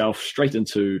run himself straight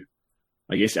into,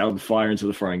 I guess, out of the fire into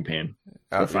the frying pan.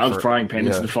 Out of the frying pan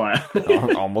into the fire.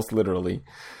 Almost literally.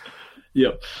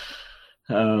 Yep.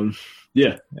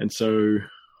 Yeah. And so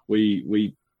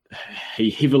he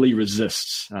heavily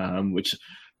resists, which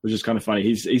is kind of funny.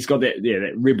 He's got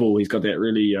that rebel. He's got that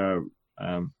really, I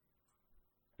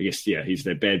guess, he's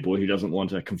that bad boy who doesn't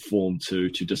want to conform to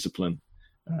discipline.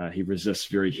 He resists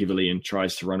very heavily and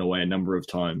tries to run away a number of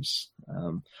times.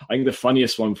 I think the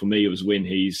funniest one for me was when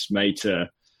he's made to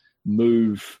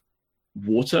move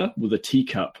water with a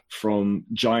teacup from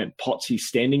giant pots he's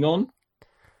standing on.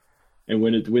 And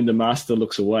when the master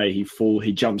looks away,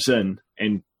 he jumps in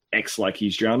and acts like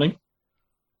he's drowning.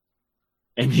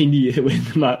 And then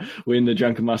when the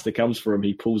drunken master comes for him,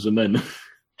 he pulls him in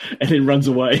and then runs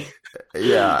away.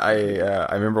 Yeah,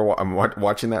 I remember I'm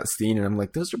watching that scene and I'm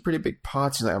like, those are pretty big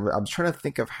pots. And I'm trying to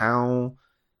think of how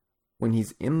when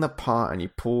he's in the pot and he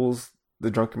pulls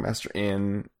the drunken master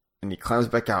in and he climbs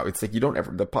back out, it's like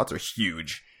the pots are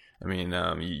huge. I mean,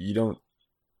 you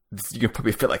can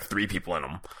probably fit like 3 people in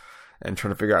them. and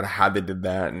trying to figure out how they did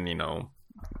that, and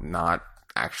not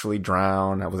actually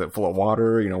drown. Was it full of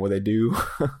water? What they do?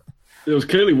 There was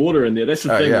clearly water in there. That's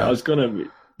the thing. Yeah. I was gonna.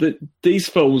 These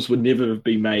films would never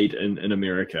be made in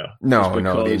America. No,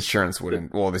 the insurance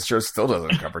wouldn't. Well, the insurance still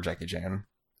doesn't cover Jackie Chan.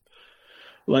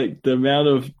 Like the amount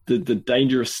of the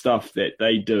dangerous stuff that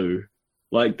they do,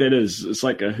 like it's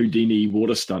like a Houdini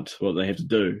water stunt. What they have to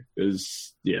do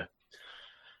is,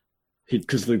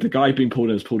 because the guy being pulled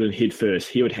in is pulled in head first.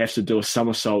 He would have to do a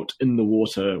somersault in the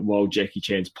water while Jackie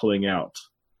Chan's pulling out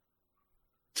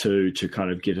to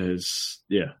kind of get his,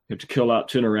 have to curl up,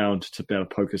 turn around to be able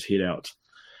to poke his head out.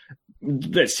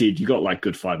 That said, you got like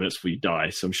good 5 minutes before you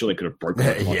die, so I'm sure they could have broken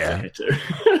it once they had to.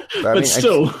 But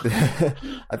still,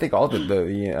 I think all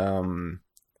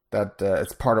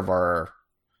it's part of our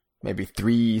maybe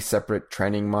 3 separate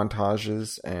training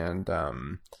montages, and I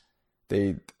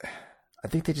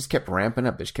think they just kept ramping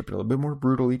up. They just kept it a little bit more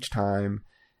brutal each time,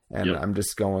 and I'm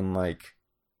just going like,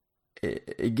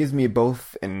 it gives me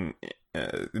both an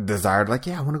desire, like,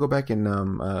 I want to go back and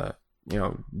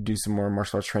do some more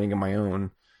martial arts training of my own.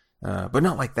 But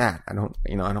not like that. I don't want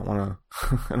to, I don't want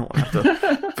to have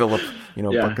to fill up,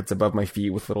 buckets above my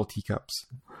feet with little teacups.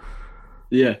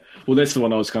 Yeah. Well, that's the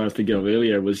one I was kind of thinking of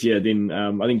earlier was, then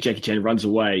I think Jackie Chan runs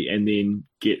away and then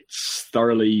gets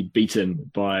thoroughly beaten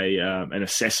by an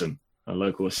assassin, a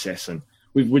local assassin,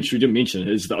 which we didn't mention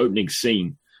is the opening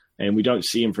scene. And we don't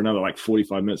see him for another like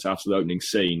 45 minutes after the opening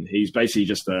scene. He's basically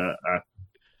just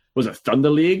was it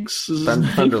Thunderlegs?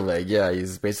 Thunderleg, yeah.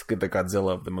 He's basically the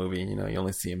Godzilla of the movie. You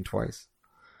only see him twice.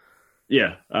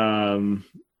 Yeah.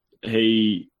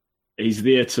 He's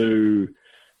there to...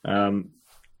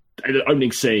 the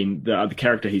opening scene, the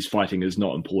character he's fighting is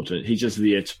not important. He's just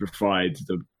there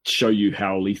to show you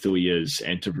how lethal he is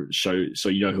and to show so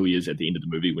you know who he is at the end of the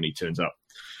movie when he turns up.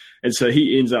 And so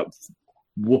he ends up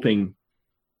whooping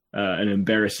and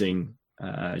embarrassing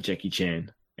Jackie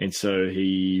Chan. And so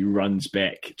he runs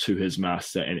back to his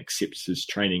master and accepts his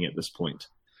training at this point.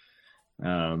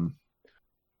 Then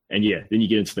you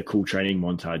get into the cool training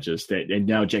montages and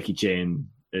now Jackie Chan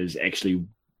is actually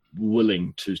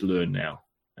willing to learn now.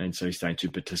 And so he's starting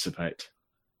to participate.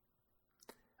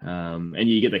 And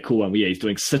you get that cool one where he's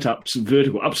doing sit-ups,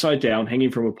 vertical, upside down,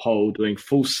 hanging from a pole, doing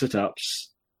full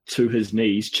sit-ups to his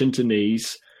knees, chin to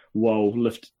knees, while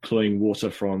pulling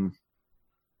water from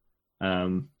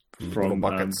barrels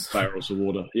of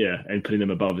water, and putting them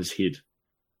above his head.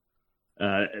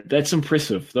 That's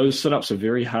impressive. Those sit-ups are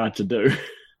very hard to do.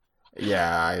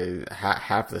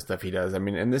 Half the stuff he does. I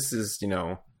mean, and this is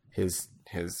his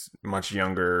much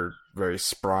younger, very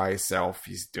spry self.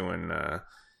 He's doing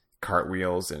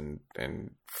cartwheels and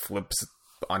flips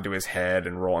onto his head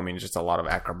and roll. I mean, just a lot of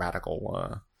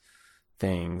acrobatical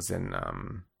things, and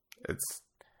it's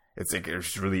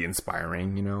really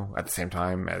inspiring, at the same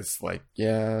time as like,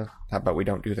 how about we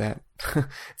don't do that?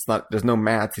 There's no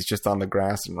mats. It's just on the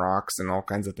grass and rocks and all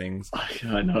kinds of things.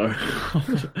 I know.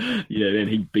 And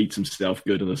he beats himself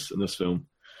good in this film.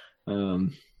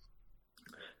 And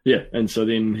so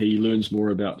then he learns more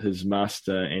about his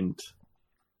master and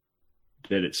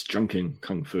that it's drunken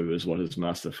kung fu is what his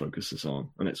master focuses on,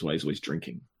 and that's why he's always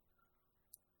drinking.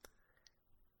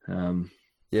 One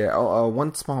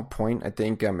small point, I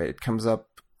think it comes up,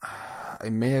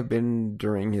 it may have been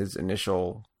during his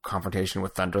initial confrontation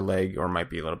with Thunderleg, or might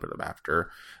be a little bit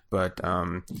after, but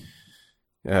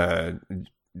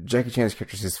Jackie Chan's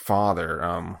character, his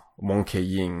father, Wong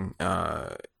Kei-ying,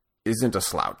 isn't a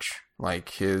slouch. Like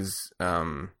his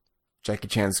Jackie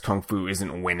Chan's kung fu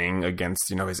isn't winning against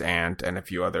his aunt and a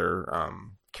few other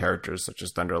characters such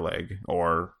as Thunderleg,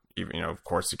 or even of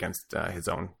course against his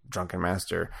own drunken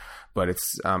master. But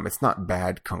it's not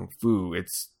bad kung fu.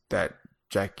 It's that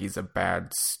Jackie's a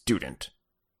bad student.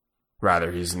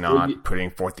 Rather, he's not putting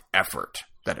forth the effort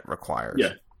that it requires.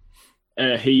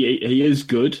 He is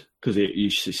good because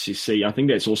you see. I think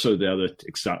that's also the other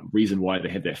reason why they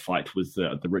had that fight with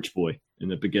the rich boy in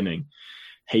the beginning.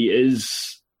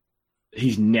 He's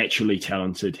naturally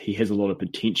talented. He has a lot of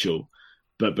potential,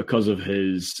 but because of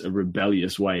his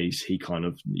rebellious ways, he kind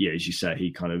of, as you say,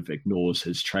 he kind of ignores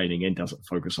his training and doesn't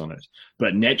focus on it.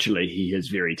 But naturally, he is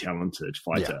very talented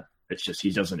fighter. Yeah. It's just he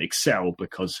doesn't excel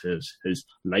because his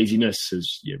laziness,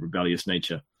 his rebellious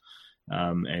nature,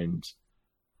 and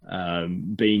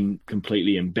being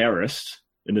completely embarrassed.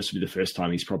 And this will be the first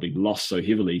time he's probably lost so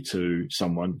heavily to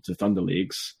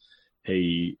Thunderlegs.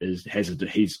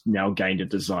 He's now gained a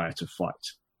desire to fight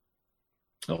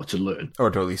or to learn, or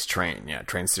to at least train.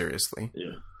 Train seriously.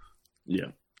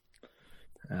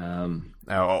 And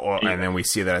then we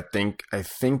see that I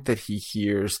think that he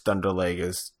hears Thunderleg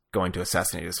is going to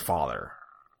assassinate his father.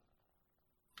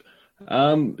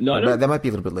 No, That might be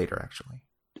a little bit later, actually.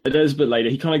 it is a bit later.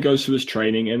 He kind of goes through his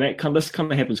training, and this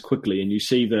kind of happens quickly. And you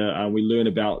see we learn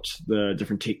about the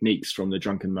different techniques from the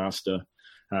Drunken Master.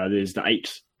 There's the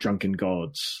 8 drunken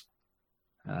gods,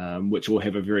 which will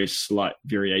have a very slight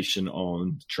variation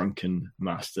on Drunken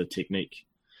Master technique.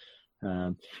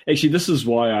 Actually, this is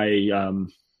why I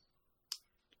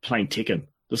playing Tekken.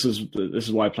 This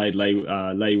is why I played Lei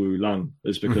Wu Lung,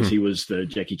 is because he was the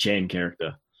Jackie Chan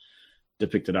character,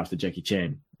 depicted after Jackie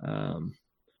Chan.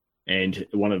 And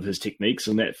one of his techniques,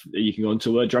 and that you can go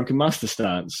into a Drunken Master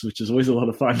stance, which is always a lot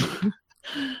of fun.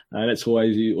 That's why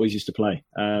I always used to play.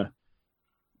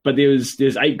 But there's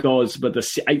 8 gods, but the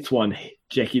 8th one,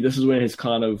 Jackie, this is when his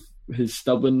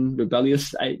stubborn,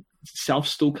 rebellious self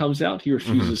still comes out. He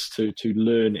refuses to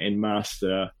learn and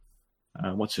master.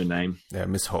 What's her name? Yeah,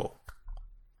 Miss Ho.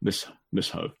 Miss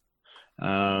Ho,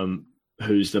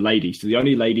 who's the lady. So the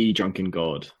only lady drunken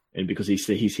god, and because he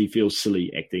feels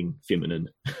silly acting feminine.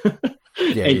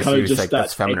 Yeah, and kind of just like,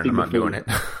 that's feminine. I'm not doing it.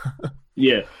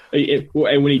 Yeah, and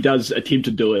when he does attempt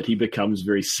to do it, he becomes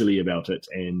very silly about it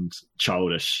and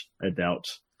childish about,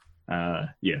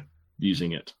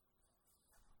 using it.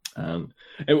 And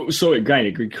so again,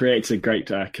 it creates a great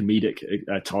comedic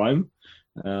time.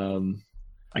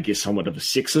 I guess somewhat of a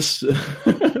sexist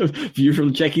view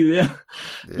from Jackie there.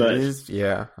 But it is,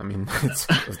 yeah. I mean, it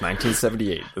was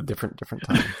 1978, a different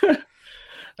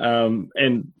time.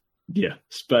 And yeah,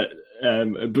 but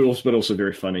also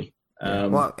very funny.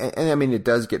 Well, and I mean, it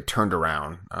does get turned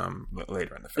around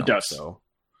later in the film. It does. So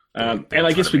and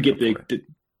I guess we get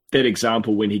that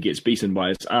example when he gets beaten by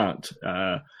his aunt.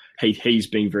 He's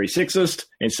being very sexist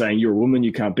and saying, "You're a woman,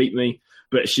 you can't beat me."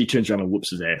 But she turns around and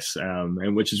whoops his ass,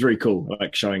 and which is very cool,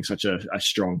 like showing such a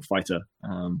strong fighter.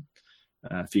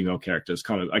 Female characters,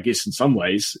 kind of, I guess, in some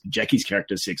ways, Jackie's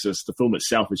character is sexist. The film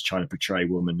itself is trying to portray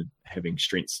women having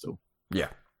strength still. Yeah.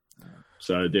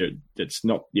 So that's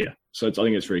not, yeah. So I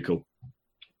think it's very cool.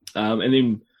 And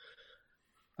then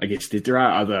I guess there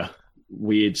are other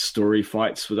weird story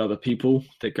fights with other people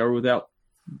that go without,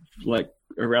 like,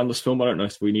 around this film. I don't know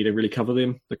if we need to really cover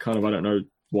them. I don't know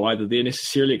why they're there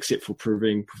necessarily, except for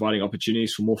providing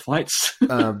opportunities for more fights.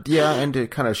 Yeah, and to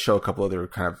kind of show a couple other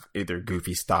kind of either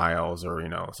goofy styles or,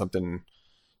 something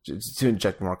to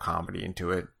inject more comedy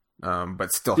into it,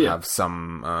 but still have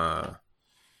some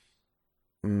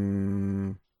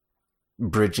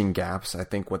bridging gaps. I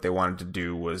think what they wanted to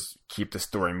do was keep the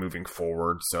story moving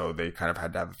forward, so they kind of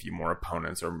had to have a few more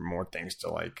opponents or more things to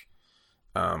like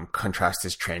contrast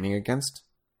his training against.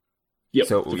 Yep,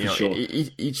 so sure.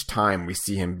 Each time we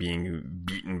see him being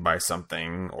beaten by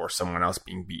something or someone else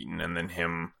being beaten, and then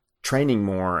him training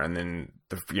more, and then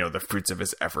the fruits of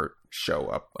his effort show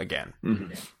up again.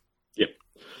 Mm-hmm. Yep.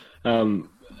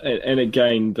 And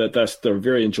again, they're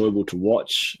very enjoyable to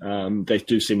watch. They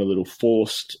do seem a little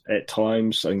forced at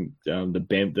times. I think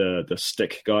the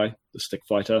stick guy, the stick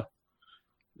fighter,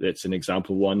 that's an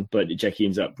example one. But Jackie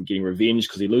ends up getting revenge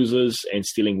because he loses and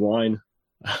stealing wine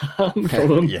from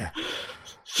him. Yeah.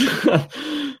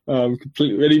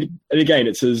 Completely. And again,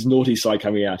 it's his naughty side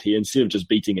coming out here. Instead of just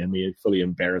beating him, he fully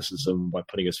embarrasses him by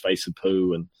putting his face in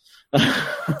poo. And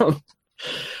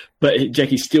but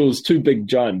Jackie steals 2 big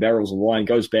giant barrels of wine,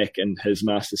 goes back, and his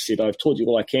master said, "I've taught you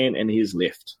all I can," and he is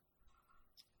left.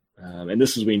 And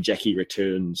this is when Jackie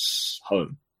returns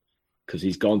home, because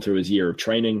he's gone through his year of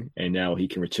training, and now he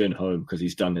can return home because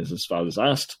he's done as his father's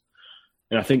asked.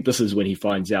 And I think this is when he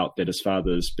finds out that his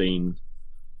father's been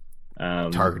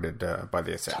targeted by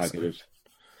the assassin.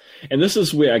 And this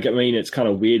is where, I mean, it's kind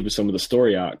of weird with some of the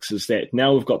story arcs, is that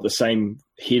now we've got the same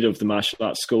head of the martial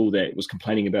arts school that was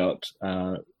complaining about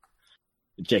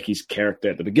Jackie's character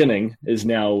at the beginning, is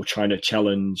now trying to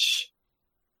challenge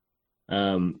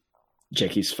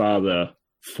Jackie's father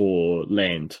for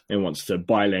land and wants to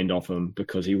buy land off him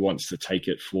because he wants to take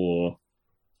it for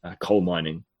coal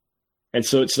mining. And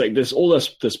so it's like there's all this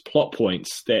plot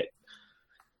points that,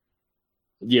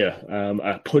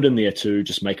 are put in there to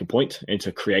just make a point and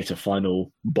to create a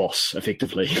final boss,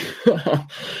 effectively,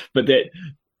 but that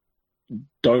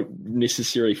don't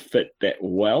necessarily fit that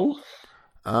well.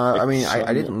 I mean,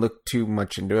 I didn't look too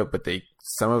much into it, but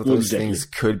some of those things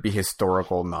could be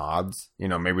historical nods.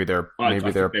 Maybe they're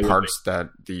parts that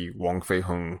the Wong Fei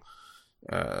Hung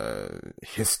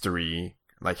history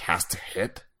like has to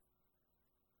hit.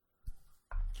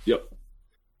 Yep.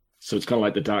 So it's kind of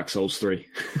like the Dark Souls 3.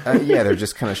 Yeah, they're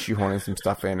just kind of shoehorning some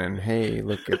stuff in, and hey,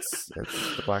 look, it's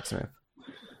the blacksmith.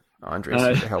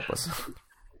 Andres to help us.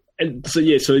 And so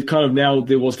yeah, so it kind of now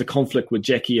there was the conflict with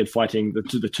Jackie and fighting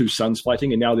the two sons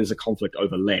fighting, and now there's a conflict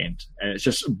over land, and it's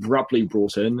just abruptly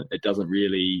brought in. It doesn't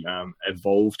really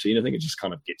evolve to anything; it just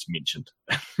kind of gets mentioned.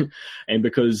 And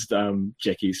because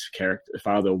Jackie's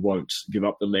father won't give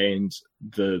up the land,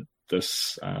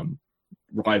 this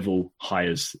rival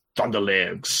hires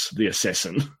Thunderlegs, the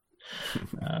assassin,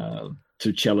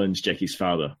 to challenge Jackie's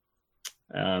father.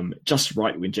 Just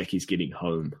right when Jackie's getting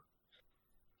home.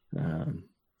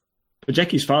 But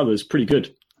Jackie's father is pretty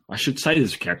good. I should say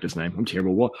this character's name. I'm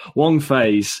terrible. Wong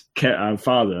Fei's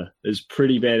father is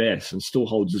pretty badass and still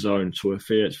holds his own to a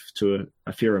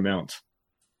fair amount,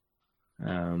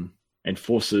 and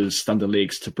forces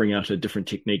Thunderlegs to bring out a different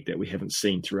technique that we haven't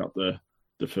seen throughout the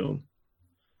film.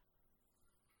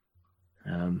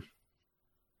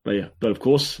 But of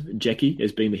course, Jackie,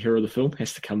 as being the hero of the film,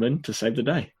 has to come in to save the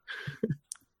day.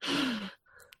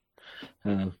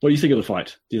 What do you think of the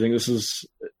fight? Do you think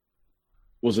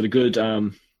was it a good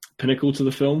pinnacle to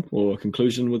the film or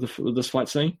conclusion with this fight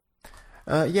scene?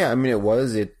 Yeah, I mean, it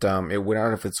was. It went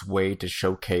out of its way to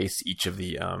showcase each of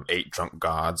the 8 drunk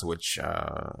gods, which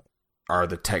are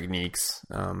the techniques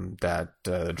that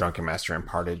the Drunken Master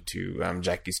imparted to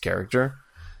Jackie's character.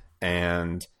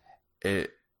 And it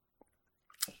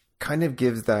kind of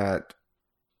gives that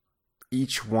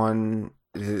each one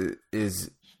is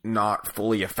not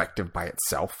fully effective by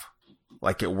itself.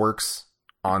 Like, it works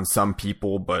on some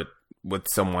people, but with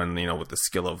someone, with the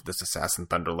skill of this assassin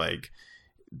Thunderleg,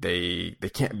 they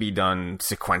can't be done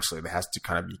sequentially. They has to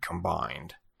kind of be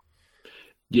combined.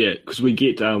 Yeah, because we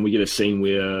get a scene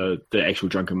where the actual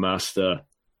Drunken Master,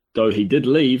 though he did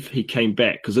leave, he came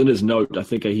back, because in his note, I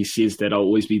think he says that I'll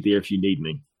always be there if you need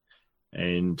me.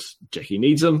 And Jackie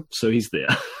needs him, so he's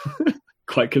there.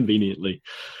 Quite conveniently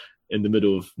in the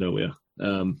middle of nowhere.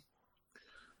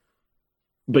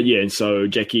 But yeah, and so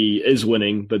Jackie is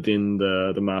winning, but then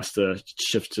the master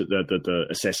shifts, the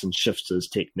assassin shifts his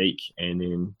technique, and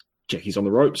then Jackie's on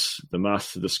the ropes. The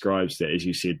master describes that, as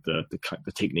you said, the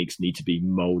techniques need to be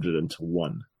molded into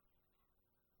one,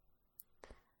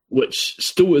 which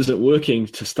still isn't working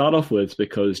to start off with,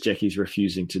 because Jackie's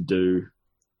refusing to do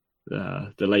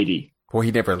the lady. Well,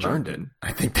 he never learned it.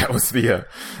 I think that was the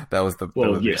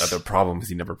other problem, is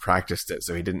he never practiced it,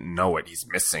 so he didn't know it. He's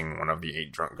missing one of the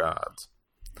 8 drunk gods.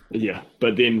 Yeah,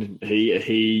 but then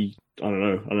he I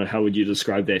don't know how would you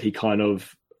describe that? He kind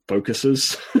of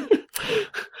focuses.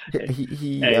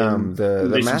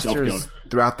 The masters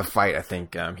throughout the fight, I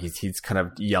think he's kind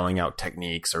of yelling out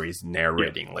techniques, or he's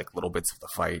narrating like little bits of the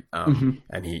fight,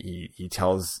 and he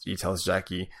tells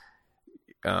Jackie,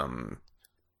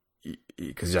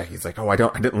 because Jackie's like, I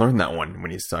didn't learn that one,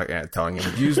 when he's telling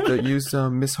him use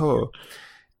Miss Ho,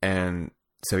 and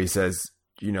so he says,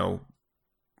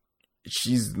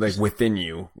 she's like within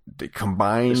you.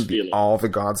 Combine all the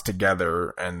gods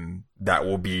together, and that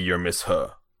will be your Miss He.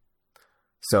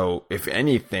 So, if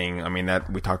anything, I mean,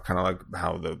 that we talked kind of like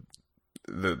how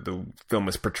the film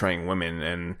is portraying women,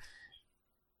 and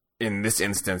in this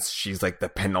instance, she's like the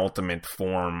penultimate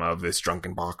form of this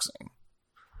drunken boxing.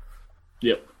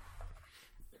 Yep.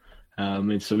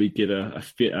 And so we get a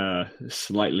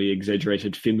slightly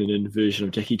exaggerated feminine version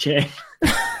of Jackie Chan.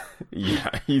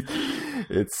 Yeah,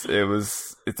 it's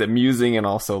amusing, and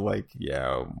also like,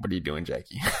 yeah, what are you doing,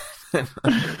 Jackie? But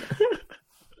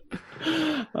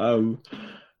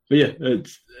yeah,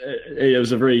 it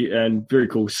was a very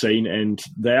cool scene, and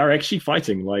they are actually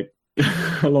fighting. Like,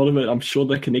 a lot of it, I'm sure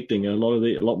they're connecting, and a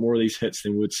lot more of these hits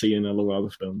than we'd see in a lot of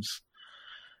other films.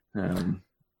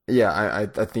 Yeah,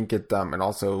 I think it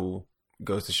also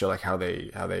goes to show like how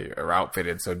they are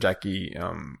outfitted. So Jackie,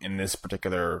 in this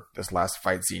last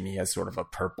fight scene, he has sort of a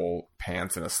purple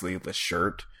pants and a sleeveless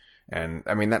shirt, and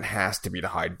I mean that has to be to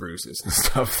hide bruises and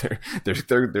stuff.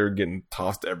 They're getting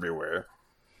tossed everywhere.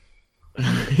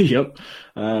 Yep.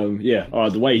 Yeah. Oh,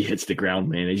 the way he hits the ground,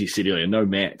 man, as you said earlier, no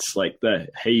mats. Like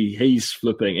he's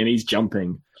flipping and he's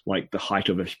jumping like the height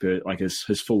of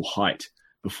his full height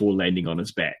before landing on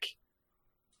his back.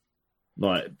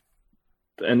 Like,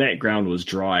 and that ground was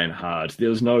dry and hard. There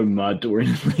was no mud or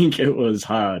anything. It was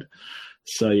hard.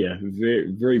 So yeah,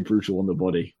 very, very brutal on the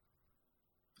body.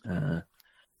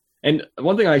 And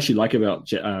one thing I actually like about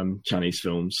Chinese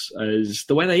films is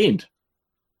the way they end.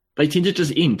 They tend to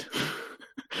just end.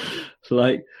 So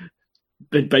like,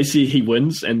 basically he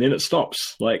wins and then it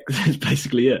stops. Like, that's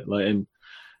basically it. Like, and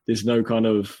there's no kind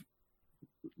of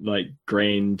like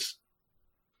grand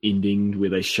ending where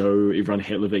they show everyone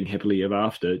living happily ever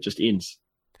after. It just ends.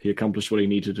 He accomplished what he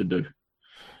needed to do.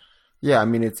 Yeah, I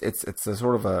mean it's a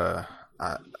sort of a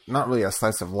not really a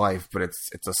slice of life, but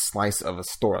it's a slice of a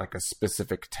story, like a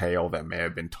specific tale that may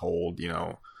have been told,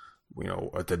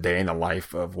 the day in the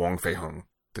life of Wong Fei Hung,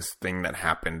 this thing that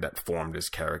happened that formed his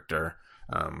character,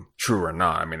 true or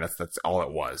not. I mean, that's all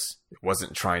it was. It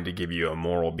wasn't trying to give you a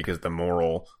moral, because the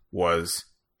moral was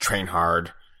train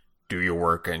hard, do your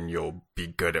work, and you'll be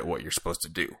good at what you're supposed to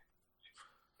do.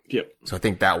 Yep. So I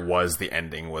think that was the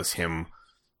ending, was him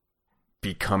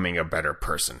becoming a better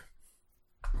person.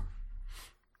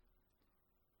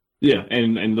 Yeah,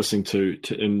 and listening to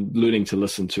and learning to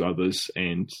listen to others,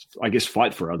 and I guess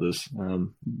fight for others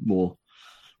more,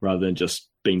 rather than just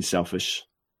being selfish.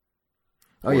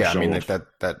 Oh yeah, I mean, like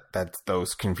that's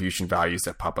those Confucian values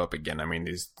that pop up again. I mean,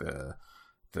 the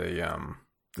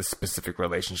specific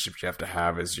relationships you have to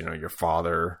have is, your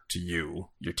father to you,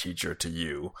 your teacher to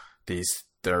you.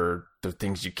 They're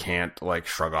things you can't like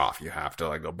shrug off. You have to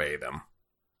like obey them.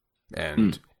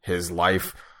 And his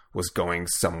life was going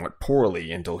somewhat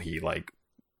poorly until he like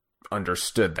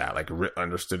understood that, like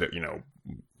understood it,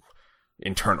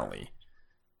 internally.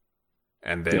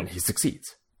 And then he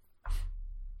succeeds.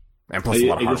 And plus a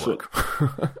lot of hard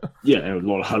work. Yeah, a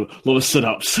lot of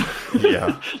sit-ups.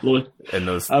 Yeah. And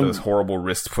those horrible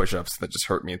wrist push-ups that just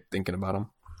hurt me thinking about them.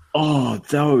 Oh,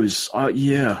 those.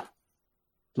 Yeah.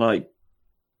 Like,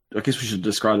 I guess we should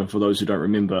describe them for those who don't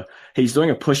remember. He's doing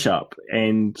a push-up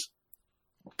and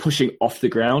pushing off the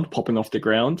ground, popping off the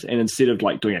ground. And instead of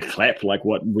like doing a clap like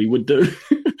what we would do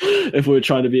if we were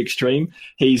trying to be extreme,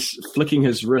 he's flicking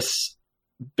his wrists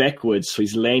backwards. So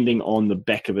he's landing on the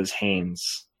back of his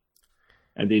hands.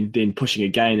 And then pushing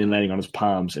again and landing on his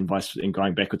palms and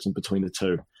going backwards in between the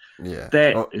two. Yeah.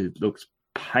 It looks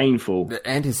painful.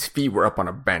 And his feet were up on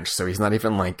a bench, so he's not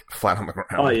even like flat on the ground.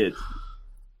 Oh, yeah.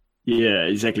 Yeah,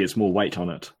 exactly. It's more weight on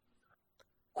it.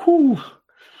 Whew.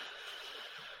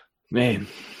 Man.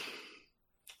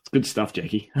 It's good stuff,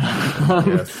 Jackie.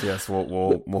 Yes.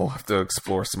 We'll have to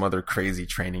explore some other crazy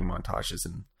training montages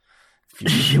in the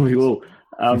future. Yeah, we will.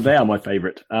 They are my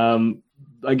favorite.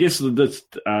 I guess this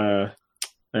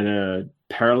in a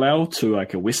parallel to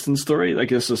like a Western story, I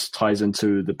guess this ties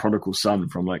into the prodigal son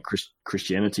from like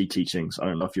Christianity teachings. I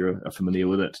don't know if you're familiar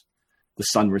with it. The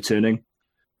son returning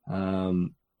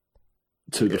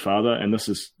to the father, and this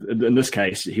is, in this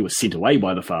case, he was sent away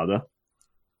by the father.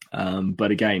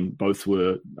 But again, both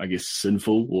were, I guess,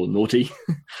 sinful or naughty,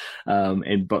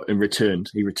 and returned.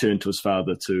 He returned to his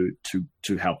father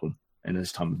to help him in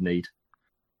his time of need.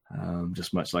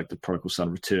 Just much like the prodigal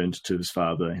son returned to his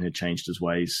father and had changed his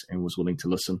ways and was willing to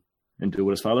listen and do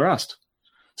what his father asked.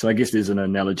 So I guess there's an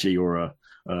analogy or a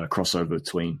crossover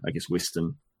between, I guess,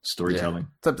 Western storytelling.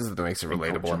 Yeah. That makes it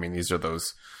relatable. Culture. I mean, these are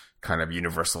those kind of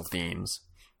universal themes.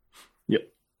 Yep.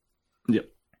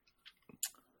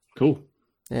 Cool.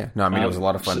 Yeah. No, I mean, it was a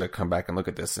lot of fun to come back and look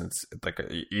at this, since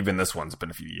even this one's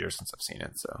been a few years since I've seen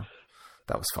it. So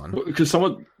that was fun. Because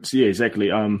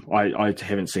exactly. I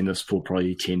haven't seen this for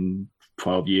probably 10,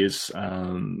 12 years.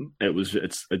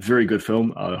 It's a very good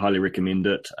film. I highly recommend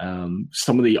it.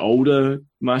 Some of the older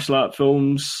martial art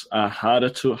films are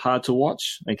hard to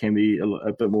watch. They can be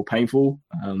a bit more painful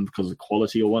because of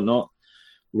quality or whatnot.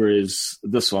 Whereas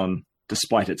this one,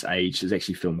 despite its age, is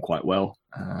actually filmed quite well.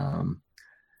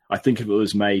 I think if it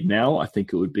was made now, I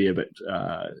think it would be a bit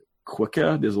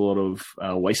quicker. There's a lot of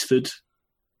wasted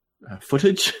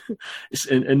footage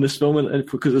in this film, and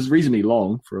because it's reasonably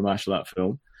long for a martial art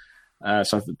film.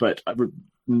 But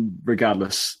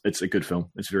regardless, it's a good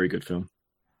film. It's a very good film.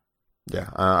 Yeah,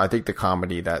 I think the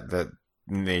comedy that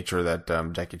nature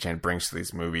that Jackie Chan brings to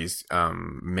these movies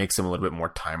makes them a little bit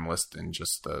more timeless than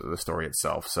just the story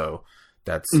itself. So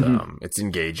that's it's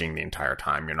engaging the entire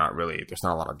time. There's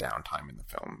not a lot of downtime in the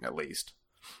film, at least.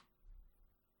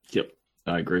 Yep,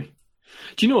 I agree.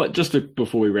 Do you know what,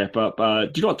 before we wrap up,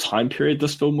 do you know what time period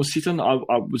this film was set in? I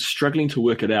was struggling to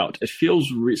work it out. It feels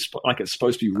like it's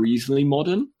supposed to be reasonably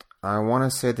modern. I want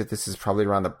to say that this is probably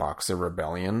around the Boxer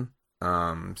Rebellion.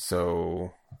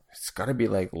 So it's got to be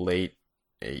like late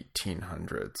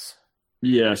 1800s.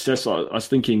 Yeah, so that's what I was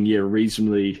thinking,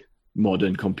 reasonably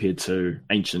modern compared to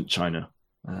ancient China.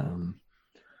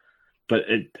 But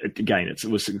it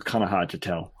was kind of hard to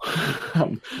tell.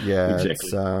 Exactly.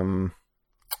 It's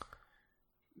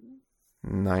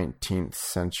 19th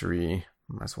century.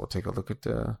 Might as well take a look at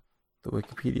the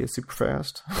Wikipedia super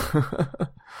fast.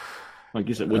 I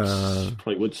guess it would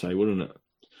probably would say, wouldn't it?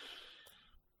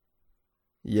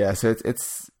 Yeah, so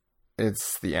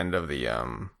it's the end of the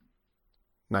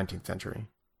 19th century.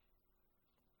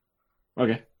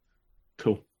 Okay,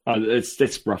 cool.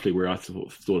 That's roughly where I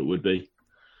thought it would be.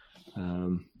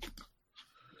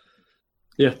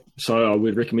 Yeah, so I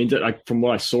would recommend it. From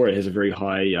what I saw, it has a very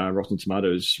high Rotten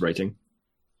Tomatoes rating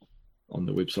on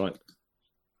the website.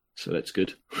 So that's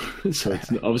good. So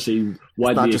it's obviously It's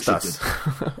widely not just accepted.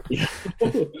 us. Yeah.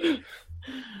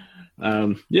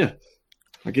 Yeah.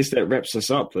 I guess that wraps us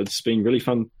up. It's been really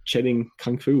fun chatting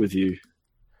Kung Fu with you,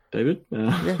 David.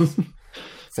 Yes.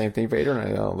 Same thing, Vader,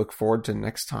 and I look forward to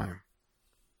next time.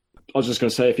 I was just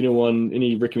going to say, if anyone,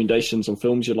 any recommendations on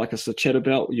films you'd like us to chat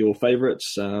about, your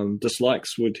favourites,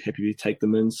 dislikes, would happily take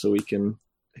them in so we can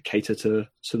cater to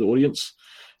the audience.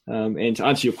 And to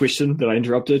answer your question that I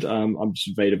interrupted, I'm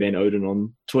just Vader Van Oden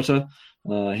on Twitter.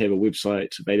 I have a website,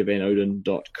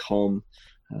 vadervanoden.com,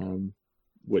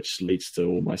 which leads to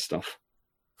all my stuff.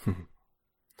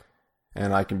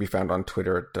 And I can be found on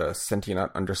Twitter at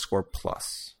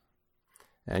Sentient_plus.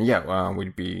 And yeah,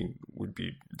 we'd be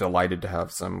delighted to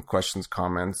have some questions,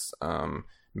 comments,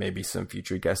 maybe some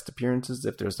future guest appearances.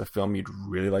 If there's a film you'd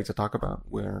really like to talk about,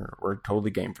 we're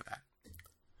totally game for that.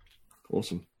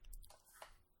 Awesome.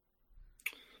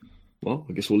 Well,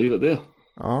 I guess we'll leave it there.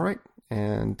 All right.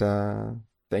 And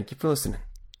thank you for listening.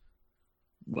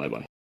 Bye-bye.